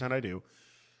don't want to pretend I do.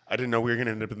 I didn't know we were going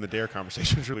to end up in the DARE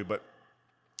conversation, really, but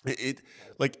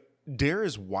DARE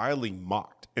is widely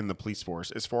mocked in the police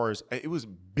force as far as it was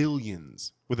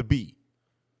billions with a B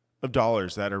of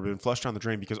dollars that have been flushed down the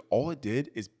drain because all it did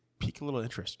is pique a little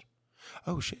interest.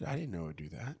 Oh, shit, I didn't know it would do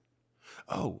that.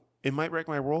 Oh, it might wreck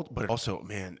my world, but also,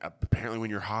 man, apparently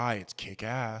when you're high, it's kick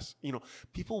ass.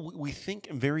 People, we think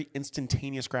in very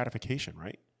instantaneous gratification,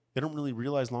 right? They don't really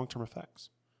realize long-term effects.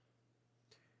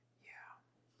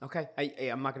 Yeah. Okay.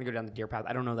 I'm not going to go down the DARE path.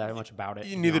 I don't know that much about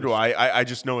it. Neither do I. I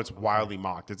just know it's wildly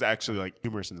mocked. It's actually like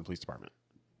humorous in the police department.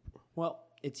 Well,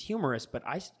 it's humorous, but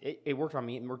it worked on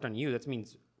me and worked on you. That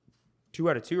means 2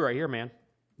 out of 2 right here, man.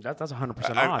 That's 100%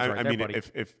 odds right there, buddy.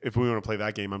 If we want to play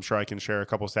that game, I'm sure I can share a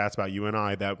couple stats about you and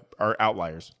I that are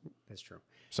outliers. That's true.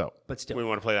 So, but still, we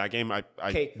want to play that game. I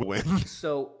win.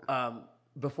 So,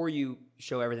 before you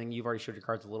show everything, you've already showed your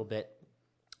cards a little bit.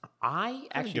 I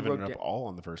actually given it up all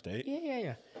on the first date.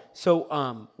 Yeah.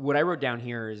 So, what I wrote down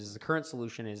here is the current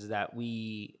solution is that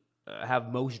we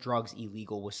have most drugs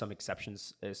illegal with some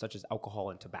exceptions, such as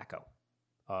alcohol and tobacco.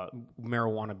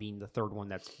 Marijuana being the third one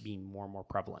that's being more and more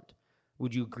prevalent.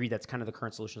 Would you agree that's kind of the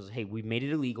current solution? Is, hey, we've made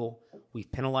it illegal.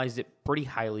 We've penalized it pretty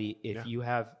highly.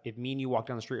 If me and you walk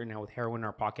down the street right now with heroin in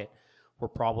our pocket, we're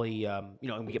probably, and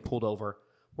we get pulled over,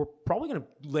 we're probably going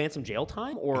to land some jail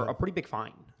time or a pretty big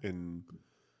fine. In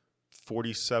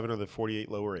 47 of the 48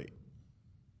 lower 8.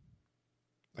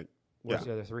 What's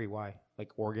the other 3? Why? Like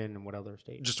Oregon and what other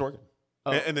state? Just Oregon.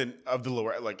 Oh. And then of the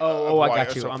lower, like I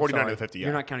got you. So I'm 49 sorry. to 50. Yeah.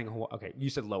 You're not counting Hawaii. Okay, you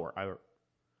said lower.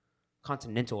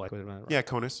 Continental, like right? Yeah,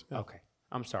 CONUS. Yeah. Okay,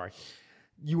 I'm sorry.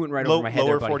 You went right over my head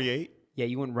there, buddy. Lower 48. Yeah,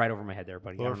 you went right over my head there,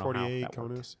 buddy. Lower 48,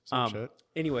 CONUS. Same shit.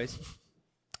 Anyways,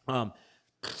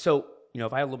 so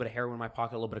if I had a little bit of heroin in my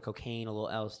pocket, a little bit of cocaine, a little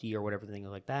LSD, or whatever thing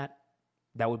like that,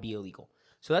 that would be illegal.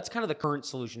 So that's kind of the current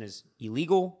solution: is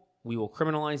illegal. We will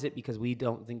criminalize it because we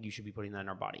don't think you should be putting that in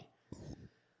our body.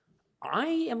 I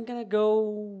am gonna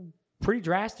go pretty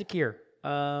drastic here.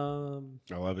 I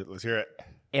love it. Let's hear it.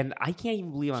 And I can't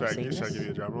even believe I'm saying this. Should I give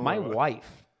you a drum roll? My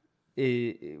wife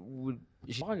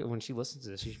when she listens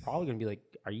to this, she's probably gonna be like,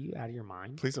 "Are you out of your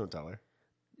mind?" Please don't tell her.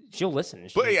 She'll listen.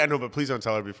 But please don't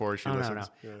tell her before she listens.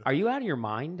 No. Yeah. Are you out of your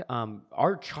mind?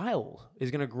 Our child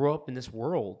is gonna grow up in this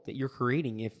world that you're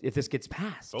creating if this gets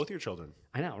passed. Both your children.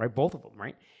 I know, right? Both of them,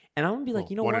 right? And I'm gonna be like,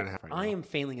 you know what? Right I am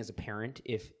failing as a parent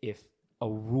if a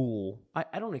rule.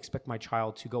 I don't expect my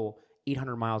child to go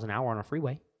 800 miles an hour on a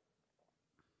freeway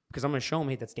because I'm going to show them,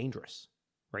 hey, that's dangerous,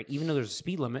 right? Even though there's a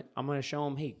speed limit, I'm going to show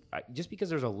them, hey, just because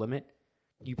there's a limit,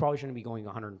 you probably shouldn't be going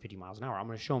 150 miles an hour. I'm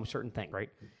going to show them certain things, right?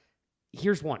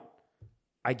 Here's one.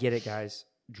 I get it, guys.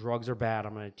 Drugs are bad.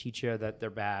 I'm going to teach you that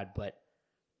they're bad, but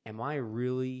am I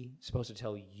really supposed to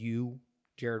tell you,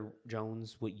 Jared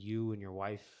Jones, what you and your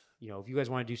wife, if you guys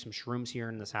want to do some shrooms here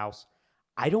in this house,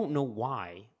 I don't know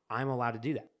why I'm allowed to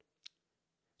do that.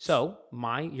 So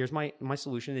here's my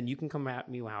solution, and you can come at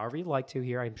me however you like to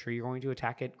here. I'm sure you're going to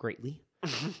attack it greatly,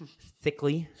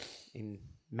 thickly, and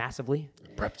massively.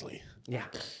 Abruptly. Yeah.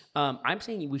 I'm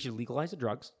saying we should legalize the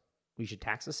drugs. We should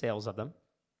tax the sales of them.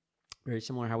 Very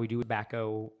similar to how we do with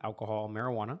tobacco, alcohol,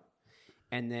 marijuana.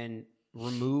 And then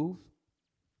remove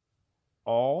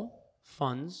all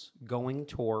funds going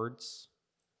towards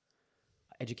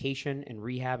education and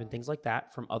rehab and things like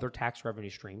that from other tax revenue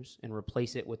streams and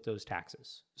replace it with those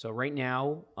taxes. So right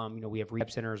now, we have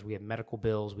rehab centers, we have medical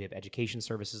bills, we have education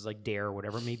services like DARE,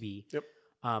 whatever it may be. Yep.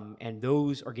 And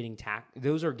those are getting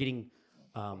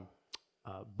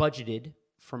budgeted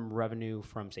from revenue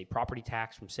from, say, property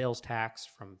tax, from sales tax,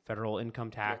 from federal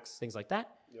income tax, things like that.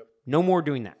 Yep. No more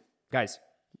doing that. Guys,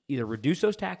 either reduce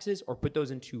those taxes or put those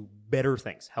into better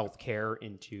things, healthcare,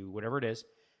 into whatever it is.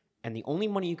 And the only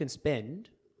money you can spend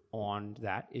on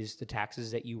that is the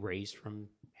taxes that you raised from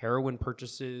heroin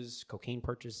purchases, cocaine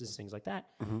purchases, things like that.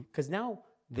 Because now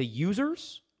the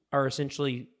users are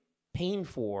essentially paying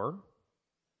for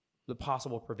the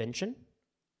possible prevention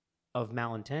of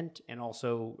malintent and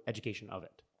also education of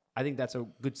it. I think that's a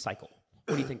good cycle.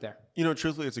 What do you think there?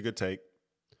 Truthfully, it's a good take.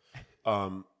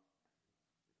 I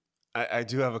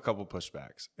do have a couple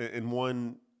pushbacks. And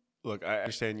one, look, I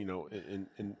understand,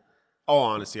 in all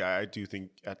honesty, I do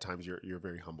think at times you're a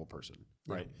very humble person,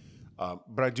 right?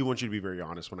 But I do want you to be very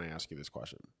honest when I ask you this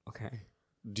question. Okay.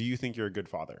 Do you think you're a good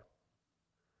father?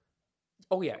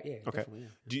 Oh, yeah. Okay. Yeah.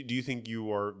 Do you think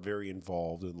you are very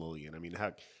involved in Lillian? I mean,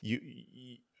 heck,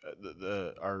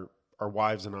 our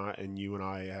wives and you and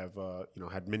I have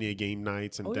had many game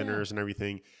nights and dinners and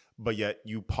everything, but yet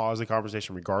you pause the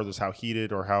conversation regardless how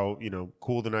heated or how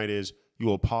cool the night is. You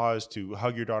will pause to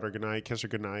hug your daughter goodnight, kiss her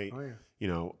goodnight,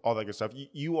 all that good stuff.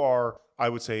 You are, I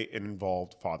would say, an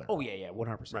involved father. Oh, yeah,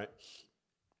 100%. Right.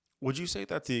 Would you say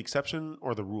that's the exception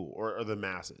or the rule or the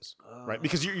masses, right?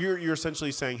 Because you're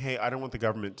essentially saying, hey, I don't want the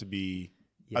government to be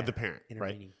the parent,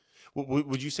 right?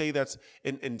 Would you say that's,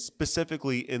 and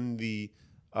specifically in the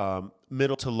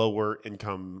middle to lower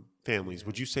income families,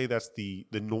 would you say that's the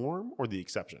norm or the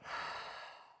exception?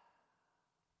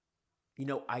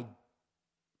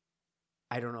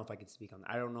 I don't know if I can speak on that.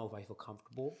 I don't know if I feel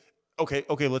comfortable. Okay,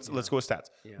 let's go with stats.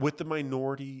 Yeah. With the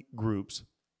minority groups,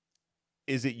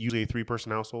 is it usually a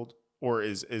 3-person household, or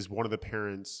is one of the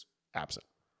parents absent?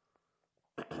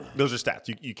 Those are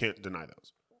stats. You can't deny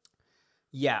those.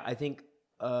 Yeah, I think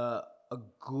a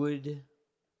good.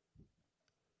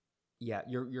 Yeah,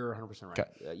 you're 100% right.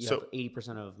 Okay. You have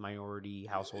 80% of minority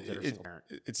households that are single parent.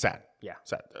 It's sad. Yeah,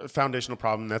 sad. Foundational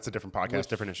problem. That's a different podcast,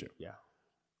 different issue. Yeah.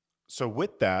 So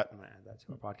with that, I'm gonna add that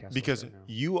to our podcast because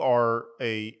you are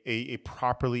a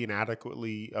properly and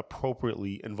adequately,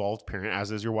 appropriately involved parent, as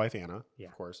is your wife Anna,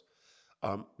 of course.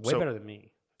 Way better than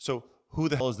me. So who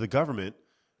the hell is the government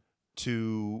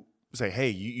to say, hey,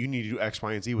 you need to do X,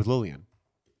 Y, and Z with Lillian,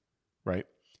 right?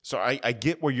 So I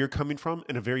get where you're coming from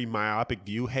in a very myopic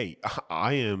view. Hey,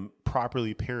 I am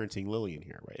properly parenting Lillian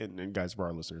here, right? And guys, for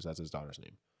our listeners, that's his daughter's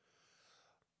name.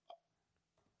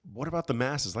 What about the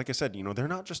masses? Like I said, they're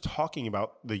not just talking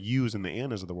about the yous and the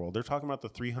Annas of the world. They're talking about the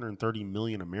 330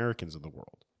 million Americans of the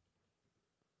world.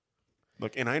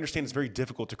 Look, and I understand it's very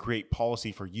difficult to create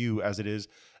policy for you as it is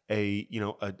a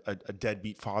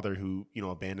deadbeat father who,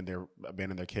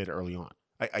 abandoned their kid early on.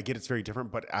 I get it's very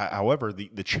different, but however,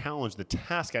 the challenge, the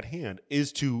task at hand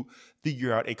is to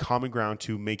figure out a common ground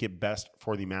to make it best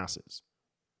for the masses.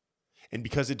 And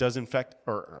because it does infect,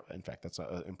 that's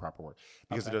an improper word,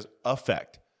 because it does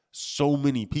affect so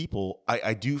many people,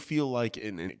 I do feel like,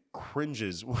 and it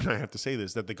cringes when I have to say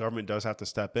this, that the government does have to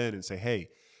step in and say, hey,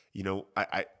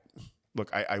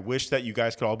 I wish that you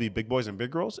guys could all be big boys and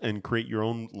big girls and create your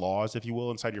own laws, if you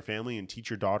will, inside your family and teach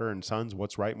your daughter and sons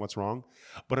what's right and what's wrong.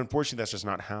 But unfortunately, that's just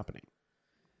not happening.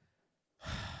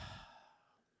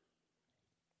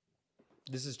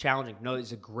 This is challenging. No,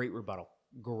 it's a great rebuttal.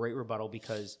 Great rebuttal,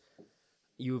 because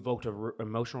you evoked an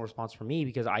emotional response from me,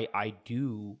 because I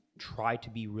do try to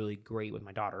be really great with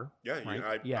my daughter. Yeah,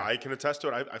 right? I can attest to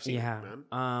it. I've seen it, man.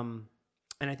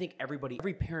 And I think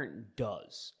every parent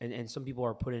does. And some people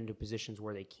are put into positions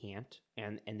where they can't,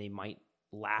 and they might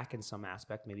lack in some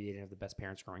aspect. Maybe they didn't have the best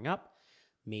parents growing up.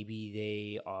 Maybe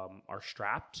they are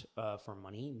strapped for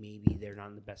money. Maybe they're not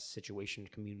in the best situation,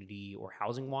 community or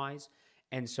housing wise.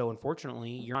 And so,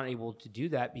 unfortunately, you're not able to do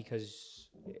that because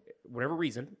whatever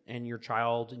reason, and your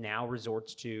child now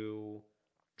resorts to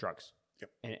drugs. Yep.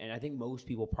 And I think most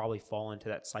people probably fall into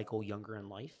that cycle younger in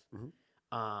life. Mm-hmm.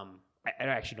 I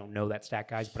actually don't know that stat,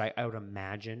 guys, but I would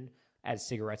imagine as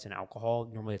cigarettes and alcohol,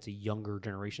 normally it's a younger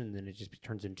generation, then it just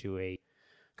turns into a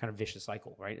kind of vicious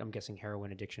cycle, right? I'm guessing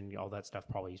heroin addiction, all that stuff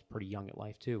probably is pretty young at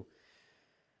life too.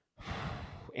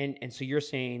 And so you're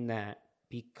saying that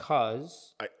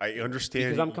because I understand,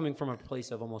 because I'm coming from a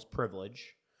place of almost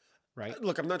privilege, right?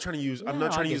 Look, I'm not trying to use the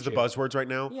buzzwords right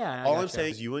now. Yeah. All I'm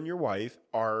saying is you and your wife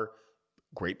are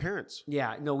great parents.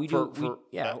 Yeah, no, we For, do.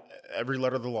 every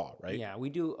letter of the law, right? Yeah, we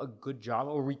do a good job,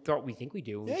 or we think we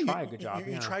do. We Yeah, try a good job.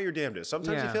 You yeah. try your damnedest.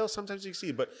 Sometimes you Yeah. fail, sometimes you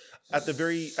succeed. But at the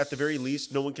very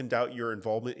least, no one can doubt your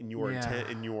involvement and your intent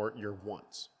and your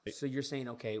wants. So you're saying,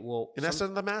 okay, well, And that's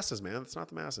not the masses, man. That's not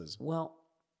the masses. well,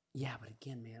 yeah, but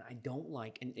again, man, I don't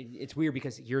like, and it's weird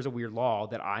because here's a weird law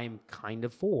that I'm kind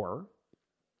of for: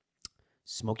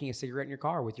 smoking a cigarette in your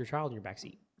car with your child in your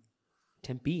backseat.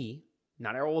 Tempe,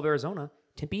 not all of Arizona.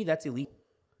 Tempe, that's illegal.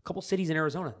 A couple cities in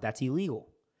Arizona, that's illegal.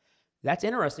 That's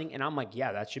interesting, and I'm like,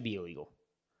 yeah, that should be illegal,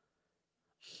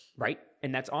 right?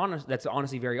 And that's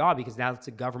honestly very odd because now it's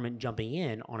the government jumping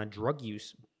in on a drug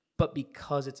use, but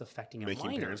because it's affecting a Making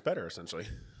minor. parents better, essentially.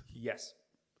 Yes.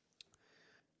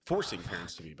 Forcing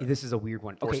parents to be better. This is a weird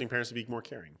one. Forcing Okay, parents to be more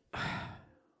caring.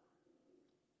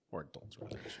 Or adults,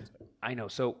 rather, I should say. I know.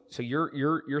 So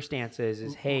your stance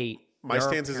is hey, My there are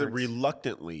stance is that parents-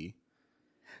 reluctantly,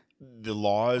 the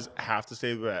laws have to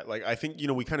stay that. Like, I think,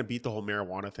 we kind of beat the whole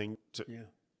marijuana thing to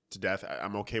death.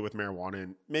 I'm okay with marijuana,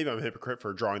 and maybe I'm a hypocrite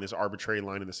for drawing this arbitrary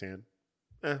line in the sand.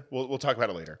 We'll talk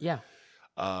about it later. Yeah.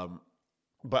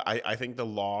 But I think the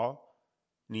law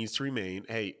needs to remain,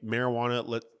 hey,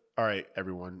 marijuana, all right,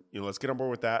 everyone, let's get on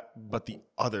board with that. But the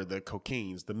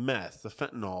cocaines, the meth, the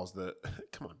fentanyls,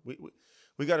 come on,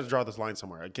 we got to draw this line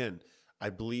somewhere. Again, I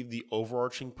believe the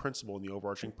overarching principle and the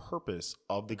overarching purpose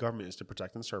of the government is to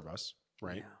protect and serve us,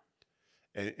 right?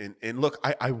 Yeah. And look,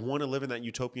 I want to live in that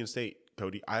utopian state,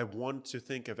 Cody. I want to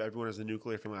think of everyone as a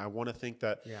nuclear family. I want to think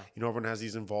that everyone has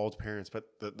these involved parents, but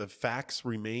the facts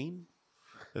remain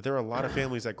that there are a lot of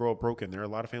families that grow up broken. There are a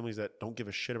lot of families that don't give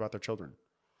a shit about their children.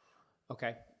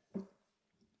 Okay.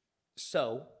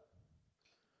 So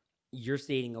you're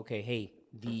stating, okay, hey,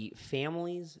 the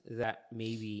families that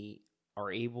maybe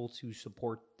are able to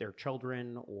support their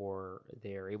children or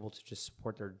they're able to just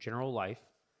support their general life,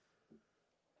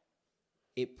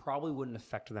 it probably wouldn't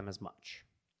affect them as much.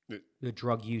 The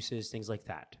drug uses, things like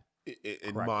that.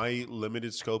 In my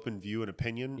limited scope and view and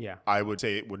opinion, Yeah. I would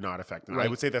say it would not affect them. Right. I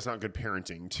would say that's not good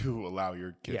parenting to allow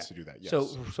your kids to do that. Yes.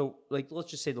 So like,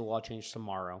 let's just say the law changed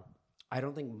tomorrow. I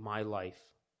don't think my life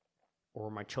or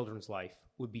my children's life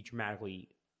would be dramatically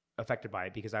affected by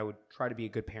it because I would try to be a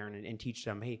good parent and teach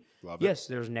them, hey, yes,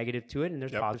 there's negative to it and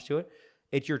there's positives to it.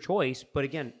 It's your choice. But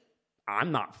again,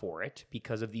 I'm not for it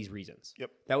because of these reasons. Yep.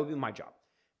 That would be my job.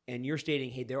 And you're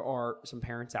stating, hey, there are some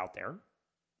parents out there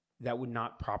that would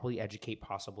not properly educate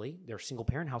possibly. There are single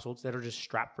parent households that are just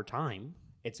strapped for time.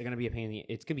 It's going to be a pain in the,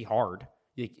 it's going to be hard.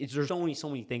 There's so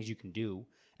many things you can do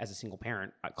as a single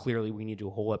parent. Clearly, we need to do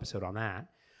a whole episode on that.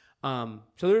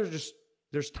 So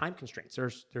there's time constraints.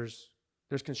 There's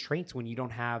constraints when you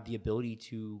don't have the ability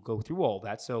to go through all of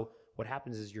that. So what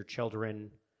happens is your children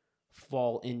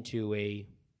fall into a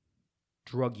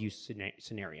drug use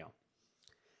scenario.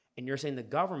 And you're saying the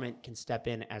government can step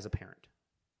in as a parent.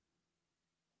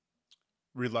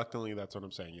 Reluctantly, that's what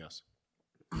I'm saying, yes.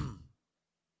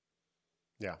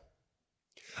 Yeah.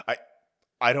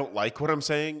 I don't like what I'm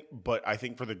saying, but I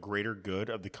think for the greater good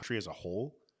of the country as a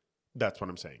whole, that's what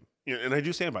I'm saying. And I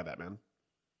do stand by that, man.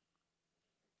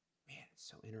 Man, it's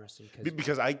so interesting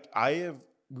because I have...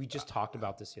 We just talked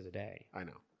about this the other day. I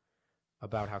know.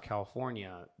 About how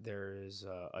California, there's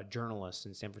a journalist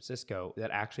in San Francisco that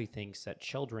actually thinks that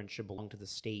children should belong to the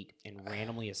state and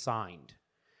randomly assigned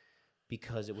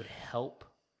because it would help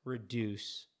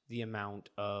reduce the amount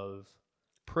of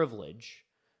privilege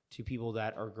to people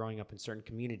that are growing up in certain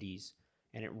communities,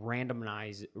 and it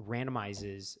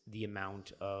randomizes the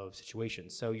amount of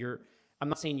situations. So I'm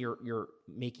not saying you're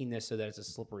making this so that it's a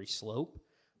slippery slope,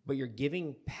 but you're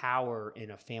giving power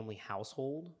in a family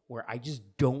household where I just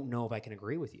don't know if I can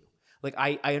agree with you. Like,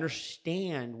 I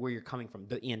understand where you're coming from.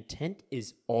 The intent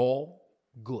is all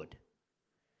good.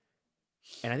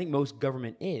 And I think most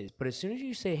government is. But as soon as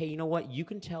you say, hey, you know what? You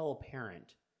can tell a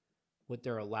parent what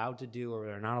they're allowed to do or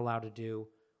they're not allowed to do.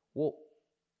 Well,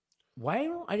 why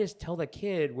don't I just tell the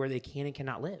kid where they can and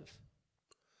cannot live?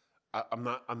 I'm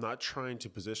not trying to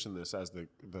position this as the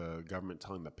government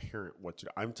telling the parent what to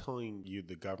do. I'm telling you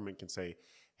the government can say,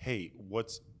 hey,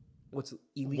 what's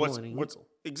illegal and illegal?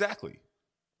 Exactly.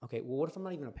 Okay, well, what if I'm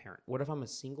not even a parent? What if I'm a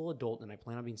single adult and I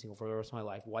plan on being single for the rest of my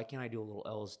life? Why can't I do a little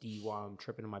LSD while I'm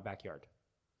tripping in my backyard?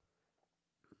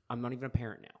 I'm not even a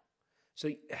parent now. So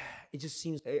it just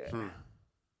seems... That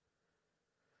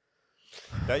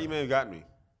you may have gotten me.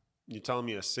 You're telling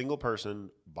me a single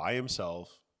person by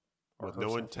himself... With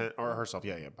no intent, or herself,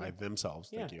 by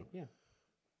themselves. Thank you. Yeah.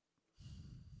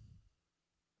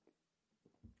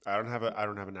 I don't have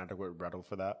an adequate rebuttal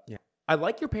for that. Yeah. I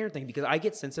like your parent thing because I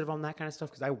get sensitive on that kind of stuff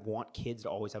because I want kids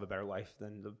to always have a better life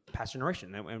than the past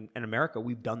generation. And in America,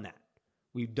 we've done that.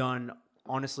 We've done,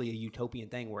 honestly, a utopian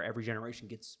thing where every generation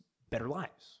gets better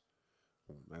lives.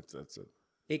 That's it.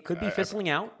 It could be fizzling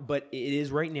out, but it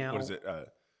is right now. What is it?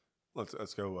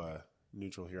 Let's go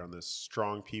neutral here on this.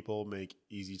 Strong people make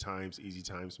easy times. Easy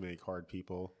times make hard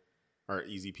people. Or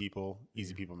easy people.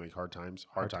 Easy people make hard times.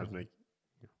 Hard times make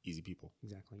easy people.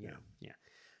 Exactly. Yeah.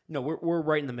 No, we're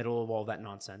right in the middle of all that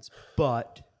nonsense.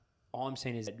 But all I'm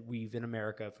saying is that we've, in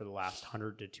America, for the last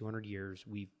 100 to 200 years,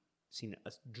 we've seen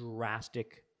a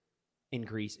drastic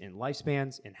increase in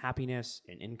lifespans, in happiness,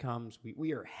 in incomes.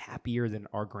 We are happier than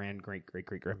our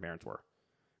great-great-great-grandparents were,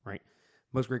 right?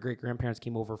 Most great-great-grandparents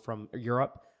came over from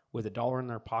Europe with $1 in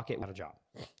their pocket without a job.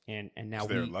 And now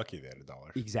they're lucky they had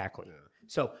 $1. Exactly. Yeah.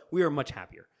 So we are much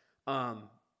happier.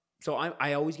 So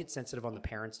I always get sensitive on the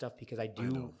parent stuff because I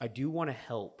do want to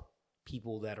help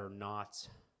people that are not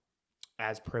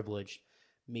as privileged,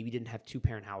 maybe didn't have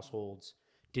two-parent households,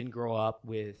 didn't grow up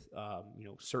with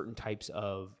certain types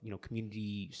of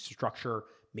community structure,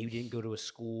 maybe didn't go to a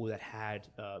school that had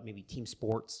maybe team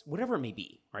sports, whatever it may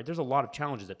be, right? There's a lot of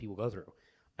challenges that people go through,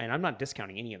 and I'm not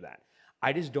discounting any of that.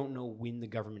 I just don't know when the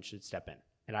government should step in,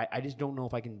 and I just don't know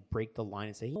if I can break the line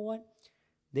and say, you know what,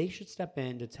 they should step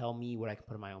in to tell me what I can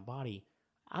put in my own body.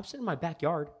 I'm sitting in my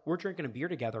backyard. We're drinking a beer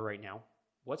together right now.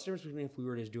 What's the difference between if we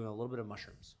were just doing a little bit of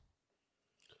mushrooms?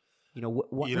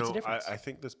 What's the difference? I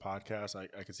think this podcast,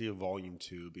 I could see a volume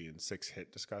 2 being 6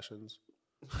 hit discussions.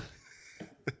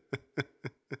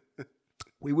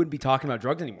 We wouldn't be talking about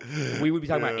drugs anymore. We would be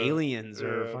talking about aliens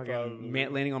or fucking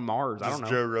landing on Mars. I don't know.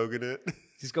 Joe Rogan it.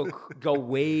 Just go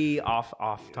way off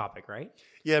topic, right?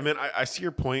 Yeah, man, I see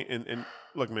your point. And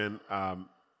look, man,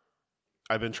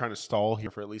 I've been trying to stall here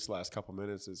for at least the last couple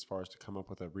minutes as far as to come up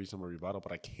with a reasonable rebuttal,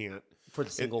 but I can't. For the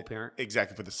single parent?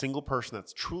 Exactly. For the single person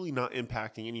that's truly not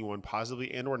impacting anyone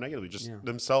positively and or negatively, just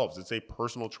themselves. It's a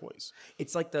personal choice.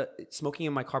 It's like the smoking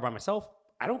in my car by myself.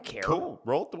 I don't care. Cool.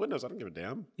 Roll up the windows. I don't give a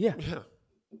damn. Yeah.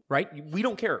 Right? We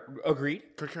don't care. Agreed?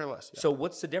 Could care less. Yeah. So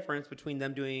what's the difference between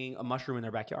them doing a mushroom in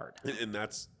their backyard? And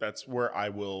that's where I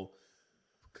will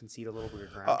concede a little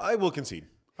weird ground. I will concede.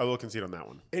 I will concede on that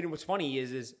one. And what's funny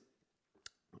is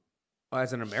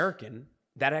as an American,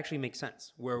 that actually makes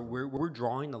sense. Where we're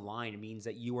drawing the line means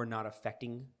that you are not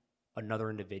affecting another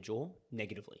individual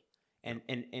negatively. And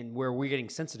where we're getting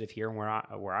sensitive here, and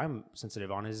where I'm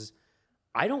sensitive on is,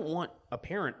 I don't want a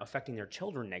parent affecting their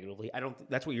children negatively. I don't.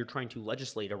 That's what you're trying to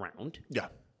legislate around. Yeah.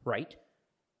 Right.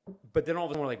 But then all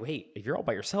of a sudden we're like, hey, if you're all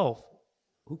by yourself,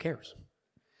 who cares?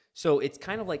 So it's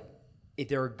kind of like, if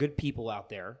there are good people out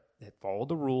there that follow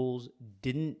the rules,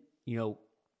 didn't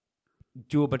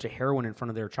do a bunch of heroin in front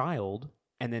of their child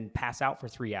and then pass out for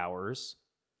 3 hours.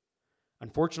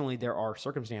 Unfortunately, there are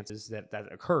circumstances that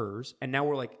occurs, and now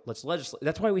we're like, let's legislate.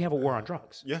 That's why we have a war on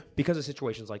drugs. Yeah. Because of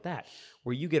situations like that,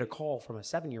 where you get a call from a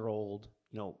 7-year-old,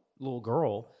 little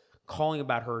girl calling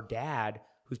about her dad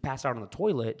who's passed out on the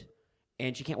toilet,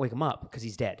 and she can't wake him up because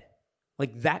he's dead.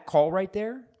 Like, that call right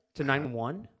there to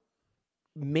 911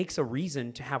 makes a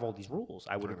reason to have all these rules.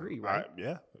 I would agree, right?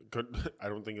 Yeah. I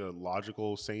don't think a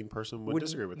logical, sane person would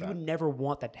disagree with that. You would never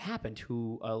want that to happen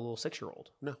to a little 6-year-old.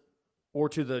 No. Or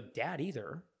to the dad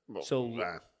either. Well, so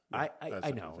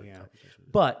I know, yeah.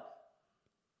 But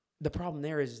the problem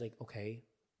there is like, okay,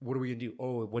 what are we gonna do?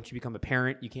 Oh, once you become a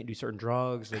parent, you can't do certain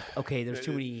drugs. Like, okay, there's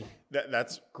too many.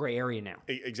 That's gray area now.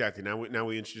 Exactly. Now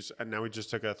we introduce. Now we just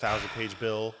took a 1,000-page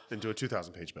bill into a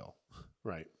 2,000-page bill,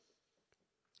 right?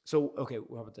 So okay,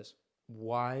 how about this?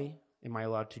 Why am I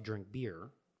allowed to drink beer?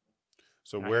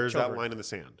 So where's that line in the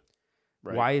sand?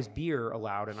 Right? Why is beer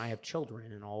allowed and I have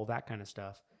children and all that kind of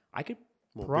stuff? I could.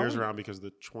 Beer's around because of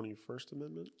the 21st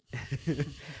Amendment.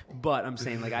 But I'm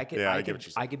saying, like, I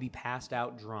could be passed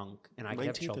out drunk and I could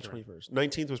have children. 21st.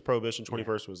 19th was prohibition.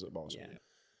 21st was abolition. Yeah.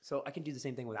 So I can do the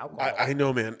same thing with alcohol. I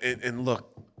know, man. And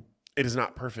look, it is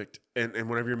not perfect. And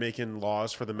whenever you're making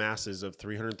laws for the masses of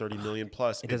 330 million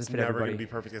plus, it's never going to be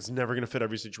perfect. It's never going to fit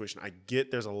every situation. I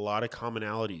get there's a lot of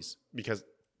commonalities because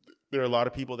there are a lot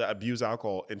of people that abuse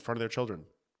alcohol in front of their children.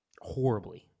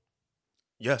 Horribly.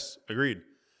 Yes, agreed.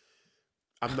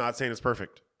 I'm not saying it's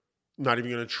perfect. I'm not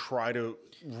even going to try to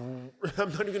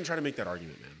make that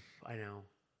argument, man. I know.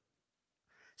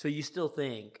 So you still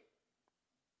think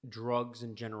drugs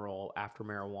in general after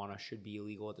marijuana should be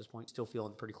illegal at this point? Still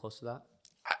feeling pretty close to that?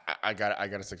 I got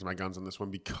to stick to my guns on this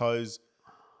one because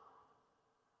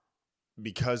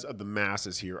of the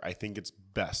masses here. I think it's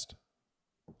best.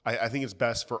 I think it's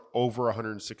best for over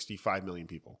 165 million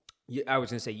people. I was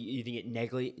going to say, you think it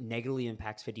negatively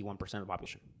impacts 51% of the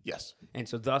population? Yes. And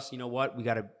so thus, you know what? We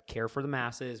got to care for the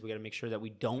masses. We got to make sure that we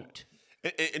don't.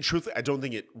 And truthfully, I don't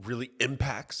think it really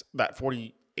impacts that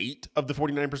 48 of the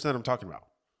 49% I'm talking about.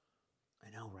 I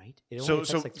right? It only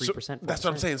affects like 3%. So that's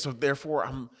what I'm saying. So therefore,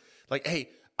 I'm like, hey,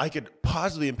 I could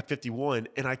positively impact 51,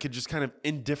 and I could just kind of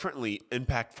indifferently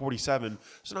impact 47.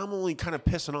 So now I'm only kind of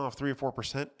pissing off 3 or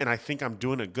 4%, and I think I'm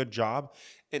doing a good job.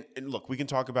 And look, we can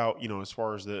talk about, as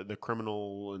far as the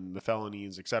criminal and the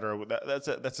felonies, et cetera. That's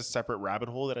a separate rabbit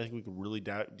hole that I think we can really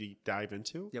deep dive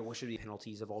into. Yeah, what should be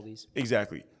penalties of all these?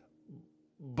 Exactly.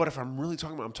 But if I'm really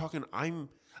talking about, I'm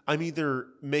either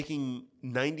making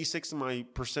 96 of my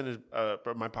percentage,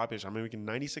 my population, I'm making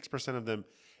 96% of them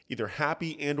either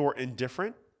happy and or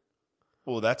indifferent.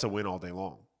 Well, that's a win all day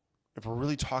long. If we're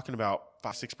really talking about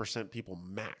 5-6% people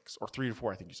max, or 3 to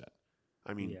 4, I think you said.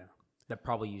 I mean, Yeah, that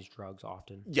probably use drugs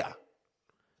often. Yeah.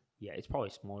 Yeah, it's probably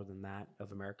smaller than that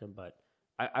of American, but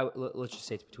let's just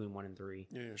say it's between 1 and 3.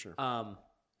 Yeah, sure.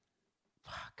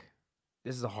 Fuck.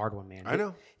 This is a hard one, man. I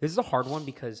know. This is a hard one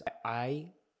because I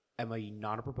am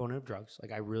not a proponent of drugs.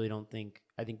 Like, I really don't think,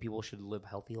 I think people should live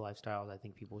healthy lifestyles. I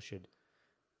think people should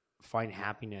find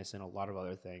happiness in a lot of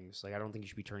other things. Like, I don't think you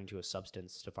should be turning to a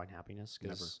substance to find happiness,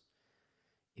 because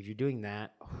if you're doing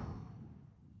that,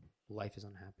 life is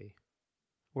unhappy.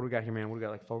 What do we got here, man? What do we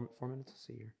got, like 4 minutes? Let's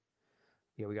see here.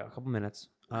 Yeah, we got a couple minutes.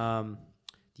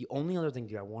 The only other thing,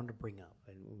 dude, I wanted to bring up,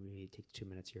 and we take 2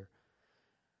 minutes here,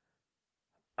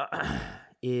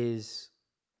 is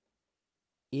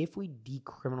if we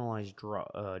decriminalize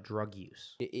drug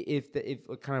use, if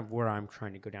kind of where I'm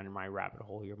trying to go down in my rabbit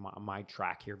hole here, my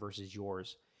track here versus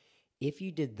yours, if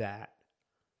you did that,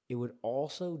 it would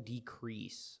also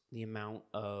decrease the amount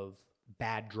of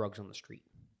bad drugs on the street.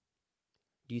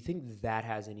 Do you think that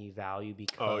has any value?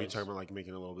 Because you're talking about like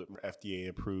making it a little bit more FDA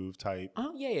approved type.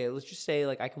 Oh yeah. Let's just say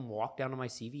like I can walk down to my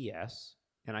CVS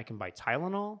and I can buy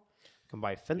Tylenol, I can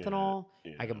buy fentanyl,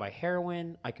 I can buy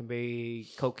heroin, I can buy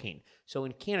cocaine. So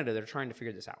in Canada, they're trying to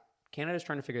figure this out. Canada's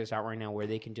trying to figure this out right now, where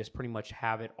they can just pretty much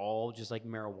have it all just like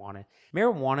marijuana.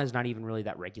 Marijuana is not even really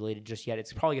that regulated just yet.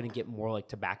 It's probably going to get more like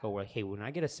tobacco, where like, hey, when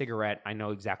I get a cigarette, I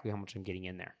know exactly how much I'm getting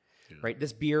in there. Yeah. Right?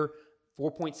 This beer,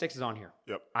 4.6 is on here.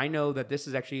 Yep. I know that this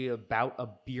is actually about a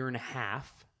beer and a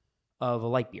half of a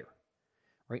light beer.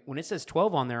 Right? When it says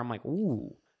 12 on there, I'm like,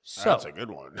 ooh. So that's a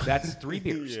good one. That's 3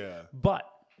 beers. Yeah. But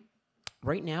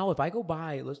right now, if I go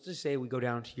buy, let's just say we go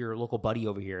down to your local buddy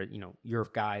over here, your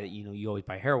guy that you always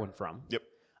buy heroin from. Yep.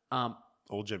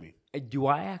 Old Jimmy. Do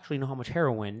I actually know how much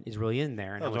heroin is really in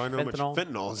there, and how much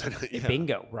fentanyl is in it? Yeah.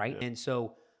 Bingo, right? Yeah. And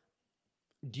so,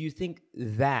 do you think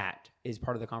that is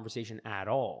part of the conversation at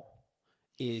all?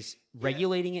 Is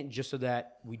regulating it just so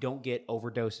that we don't get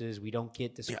overdoses, we don't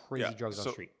get this crazy drugs on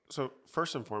the street? So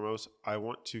first and foremost, I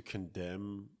want to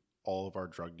condemn all of our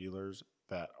drug dealers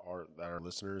that are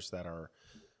listeners that are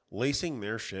lacing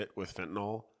their shit with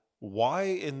fentanyl. Why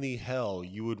in the hell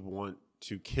you would want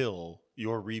to kill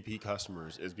your repeat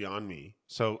customers is beyond me.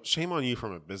 So shame on you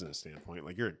from a business standpoint.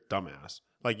 Like, you're a dumbass.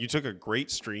 Like, you took a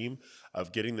great stream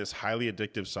of getting this highly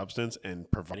addictive substance and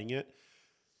providing it.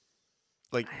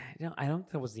 Like, I don't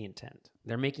think that was the intent.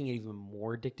 They're making it even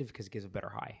more addictive because it gives a better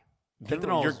high.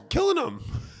 Fentanyl, you're killing them.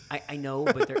 I know,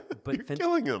 but you're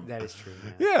killing them. That is true.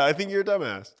 Yeah, I think you're a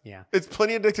dumbass. Yeah, it's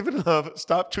plenty addictive enough.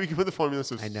 Stop tweaking with the formula.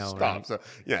 So I know. Stop. Right? So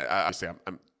obviously,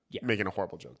 I'm making a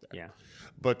horrible joke there. Yeah,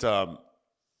 but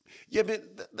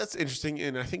but that's interesting,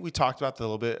 and I think we talked about that a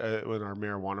little bit in our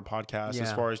marijuana podcast,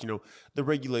 as far as the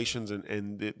regulations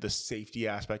and the safety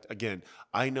aspect. Again,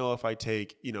 I know if I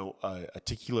take a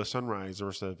tequila sunrise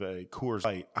versus a Coors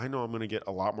Light, I know I'm going to get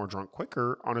a lot more drunk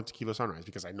quicker on a tequila sunrise,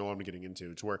 because I know what I'm getting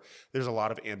into. It's where there's a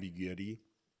lot of ambiguity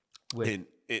in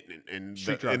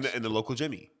the local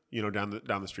Jimmy,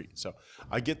 down the street. So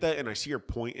I get that, and I see your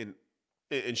point.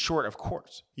 In short, of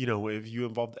course, if you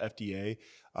involve the FDA,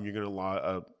 you're going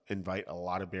to invite a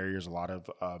lot of barriers, a lot of,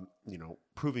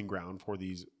 proving ground for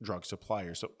these drug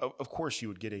suppliers. So, of course, you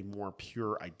would get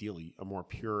ideally, a more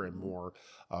pure and more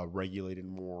regulated,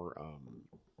 more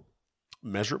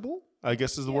measurable, I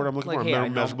guess is the word I'm looking for. Hey,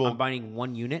 measurable. I'm buying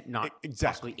 1 unit, not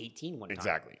exactly 18 one time.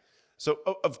 Exactly. So,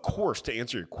 of course, to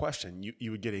answer your question,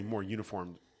 you would get a more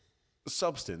uniform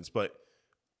substance, but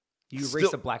you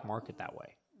erase the black market that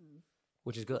way,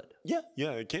 which is good. Yeah,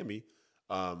 it can be.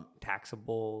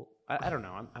 Taxable. I don't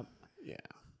know. I'm yeah.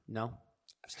 No?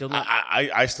 Still not?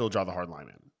 I still draw the hard line,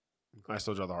 man. I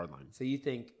still draw the hard line. So you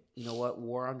think, you know what,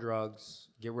 war on drugs,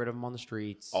 get rid of them on the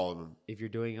streets. All of them. If you're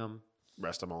doing them.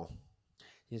 Rest them all.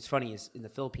 It's funny, is in the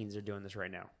Philippines, they're doing this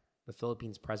right now. The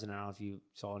Philippines president, I don't know if you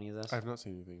saw any of this. I have not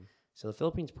seen anything. So the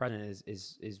Philippines president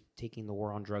is taking the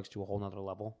war on drugs to a whole nother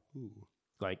level. Ooh.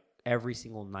 Like every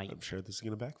single night. I'm sure this is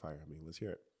going to backfire. I mean, let's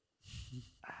hear it.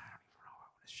 I don't even know how I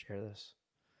want to share this.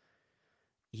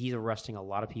 He's arresting a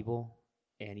lot of people,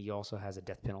 and he also has a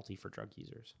death penalty for drug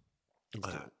users.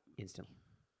 Instantly.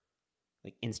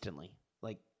 like instantly.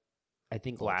 Like I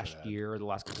think Look at last that. year or the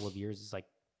last couple of years is like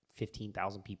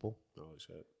 15,000 people Holy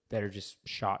shit. that are just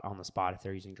shot on the spot if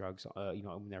they're using drugs,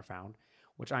 when they're found,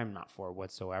 which I'm not for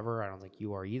whatsoever. I don't think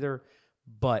you are either.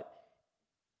 But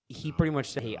he pretty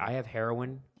much said, hey, I have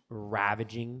heroin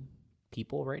ravaging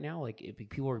people right now. Like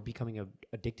people are becoming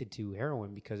addicted to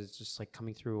heroin because it's just like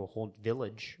coming through a whole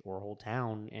village or a whole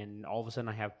town. And all of a sudden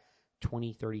I have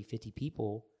 20, 30, 50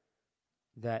 people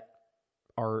that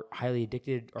are highly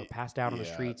addicted or passed out on the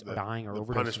streets or dying or the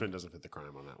overdosing. punishment doesn't fit the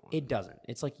crime on that one. It doesn't.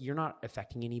 It's like you're not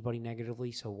affecting anybody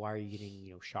negatively, so why are you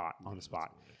getting shot on the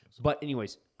spot? But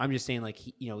anyways, I'm just saying like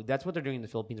that's what they're doing in the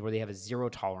Philippines, where they have a zero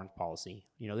tolerance policy.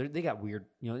 They got weird.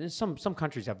 There's some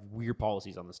countries have weird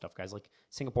policies on this stuff, guys. Like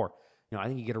Singapore. I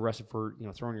think you get arrested for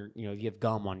throwing your if you have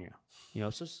gum on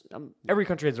you. So every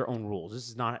country has their own rules. This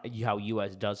is not how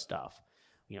U.S. does stuff.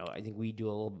 I think we do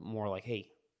a little bit more like, hey,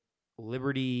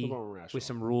 liberty with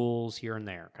some rules here and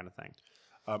there kind of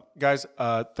thing. Guys,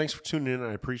 thanks for tuning in.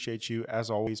 I appreciate you. As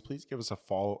always, please give us a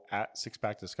follow at Six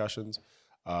Pack Discussions.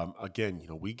 Again,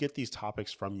 we get these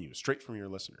topics from you, straight from our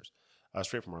listeners,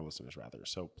 rather.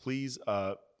 So please,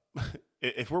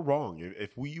 if we're wrong,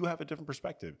 if you have a different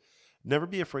perspective, never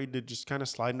be afraid to just kind of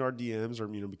slide into our DMs or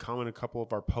comment a couple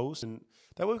of our posts, and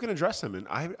that way we can address them. And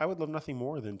I would love nothing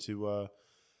more than to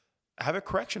have a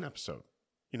correction episode.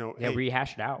 Hey,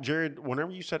 rehash it out. Jared, whenever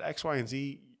you said X, Y, and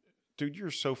Z, dude, you're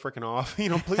so freaking off.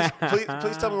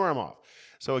 Please tell me where I'm off.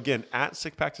 So again, at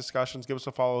Six Pack Discussions, give us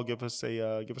a follow, give us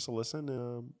a listen,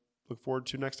 and look forward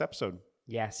to next episode.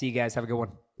 Yeah, see you guys. Have a good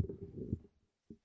one.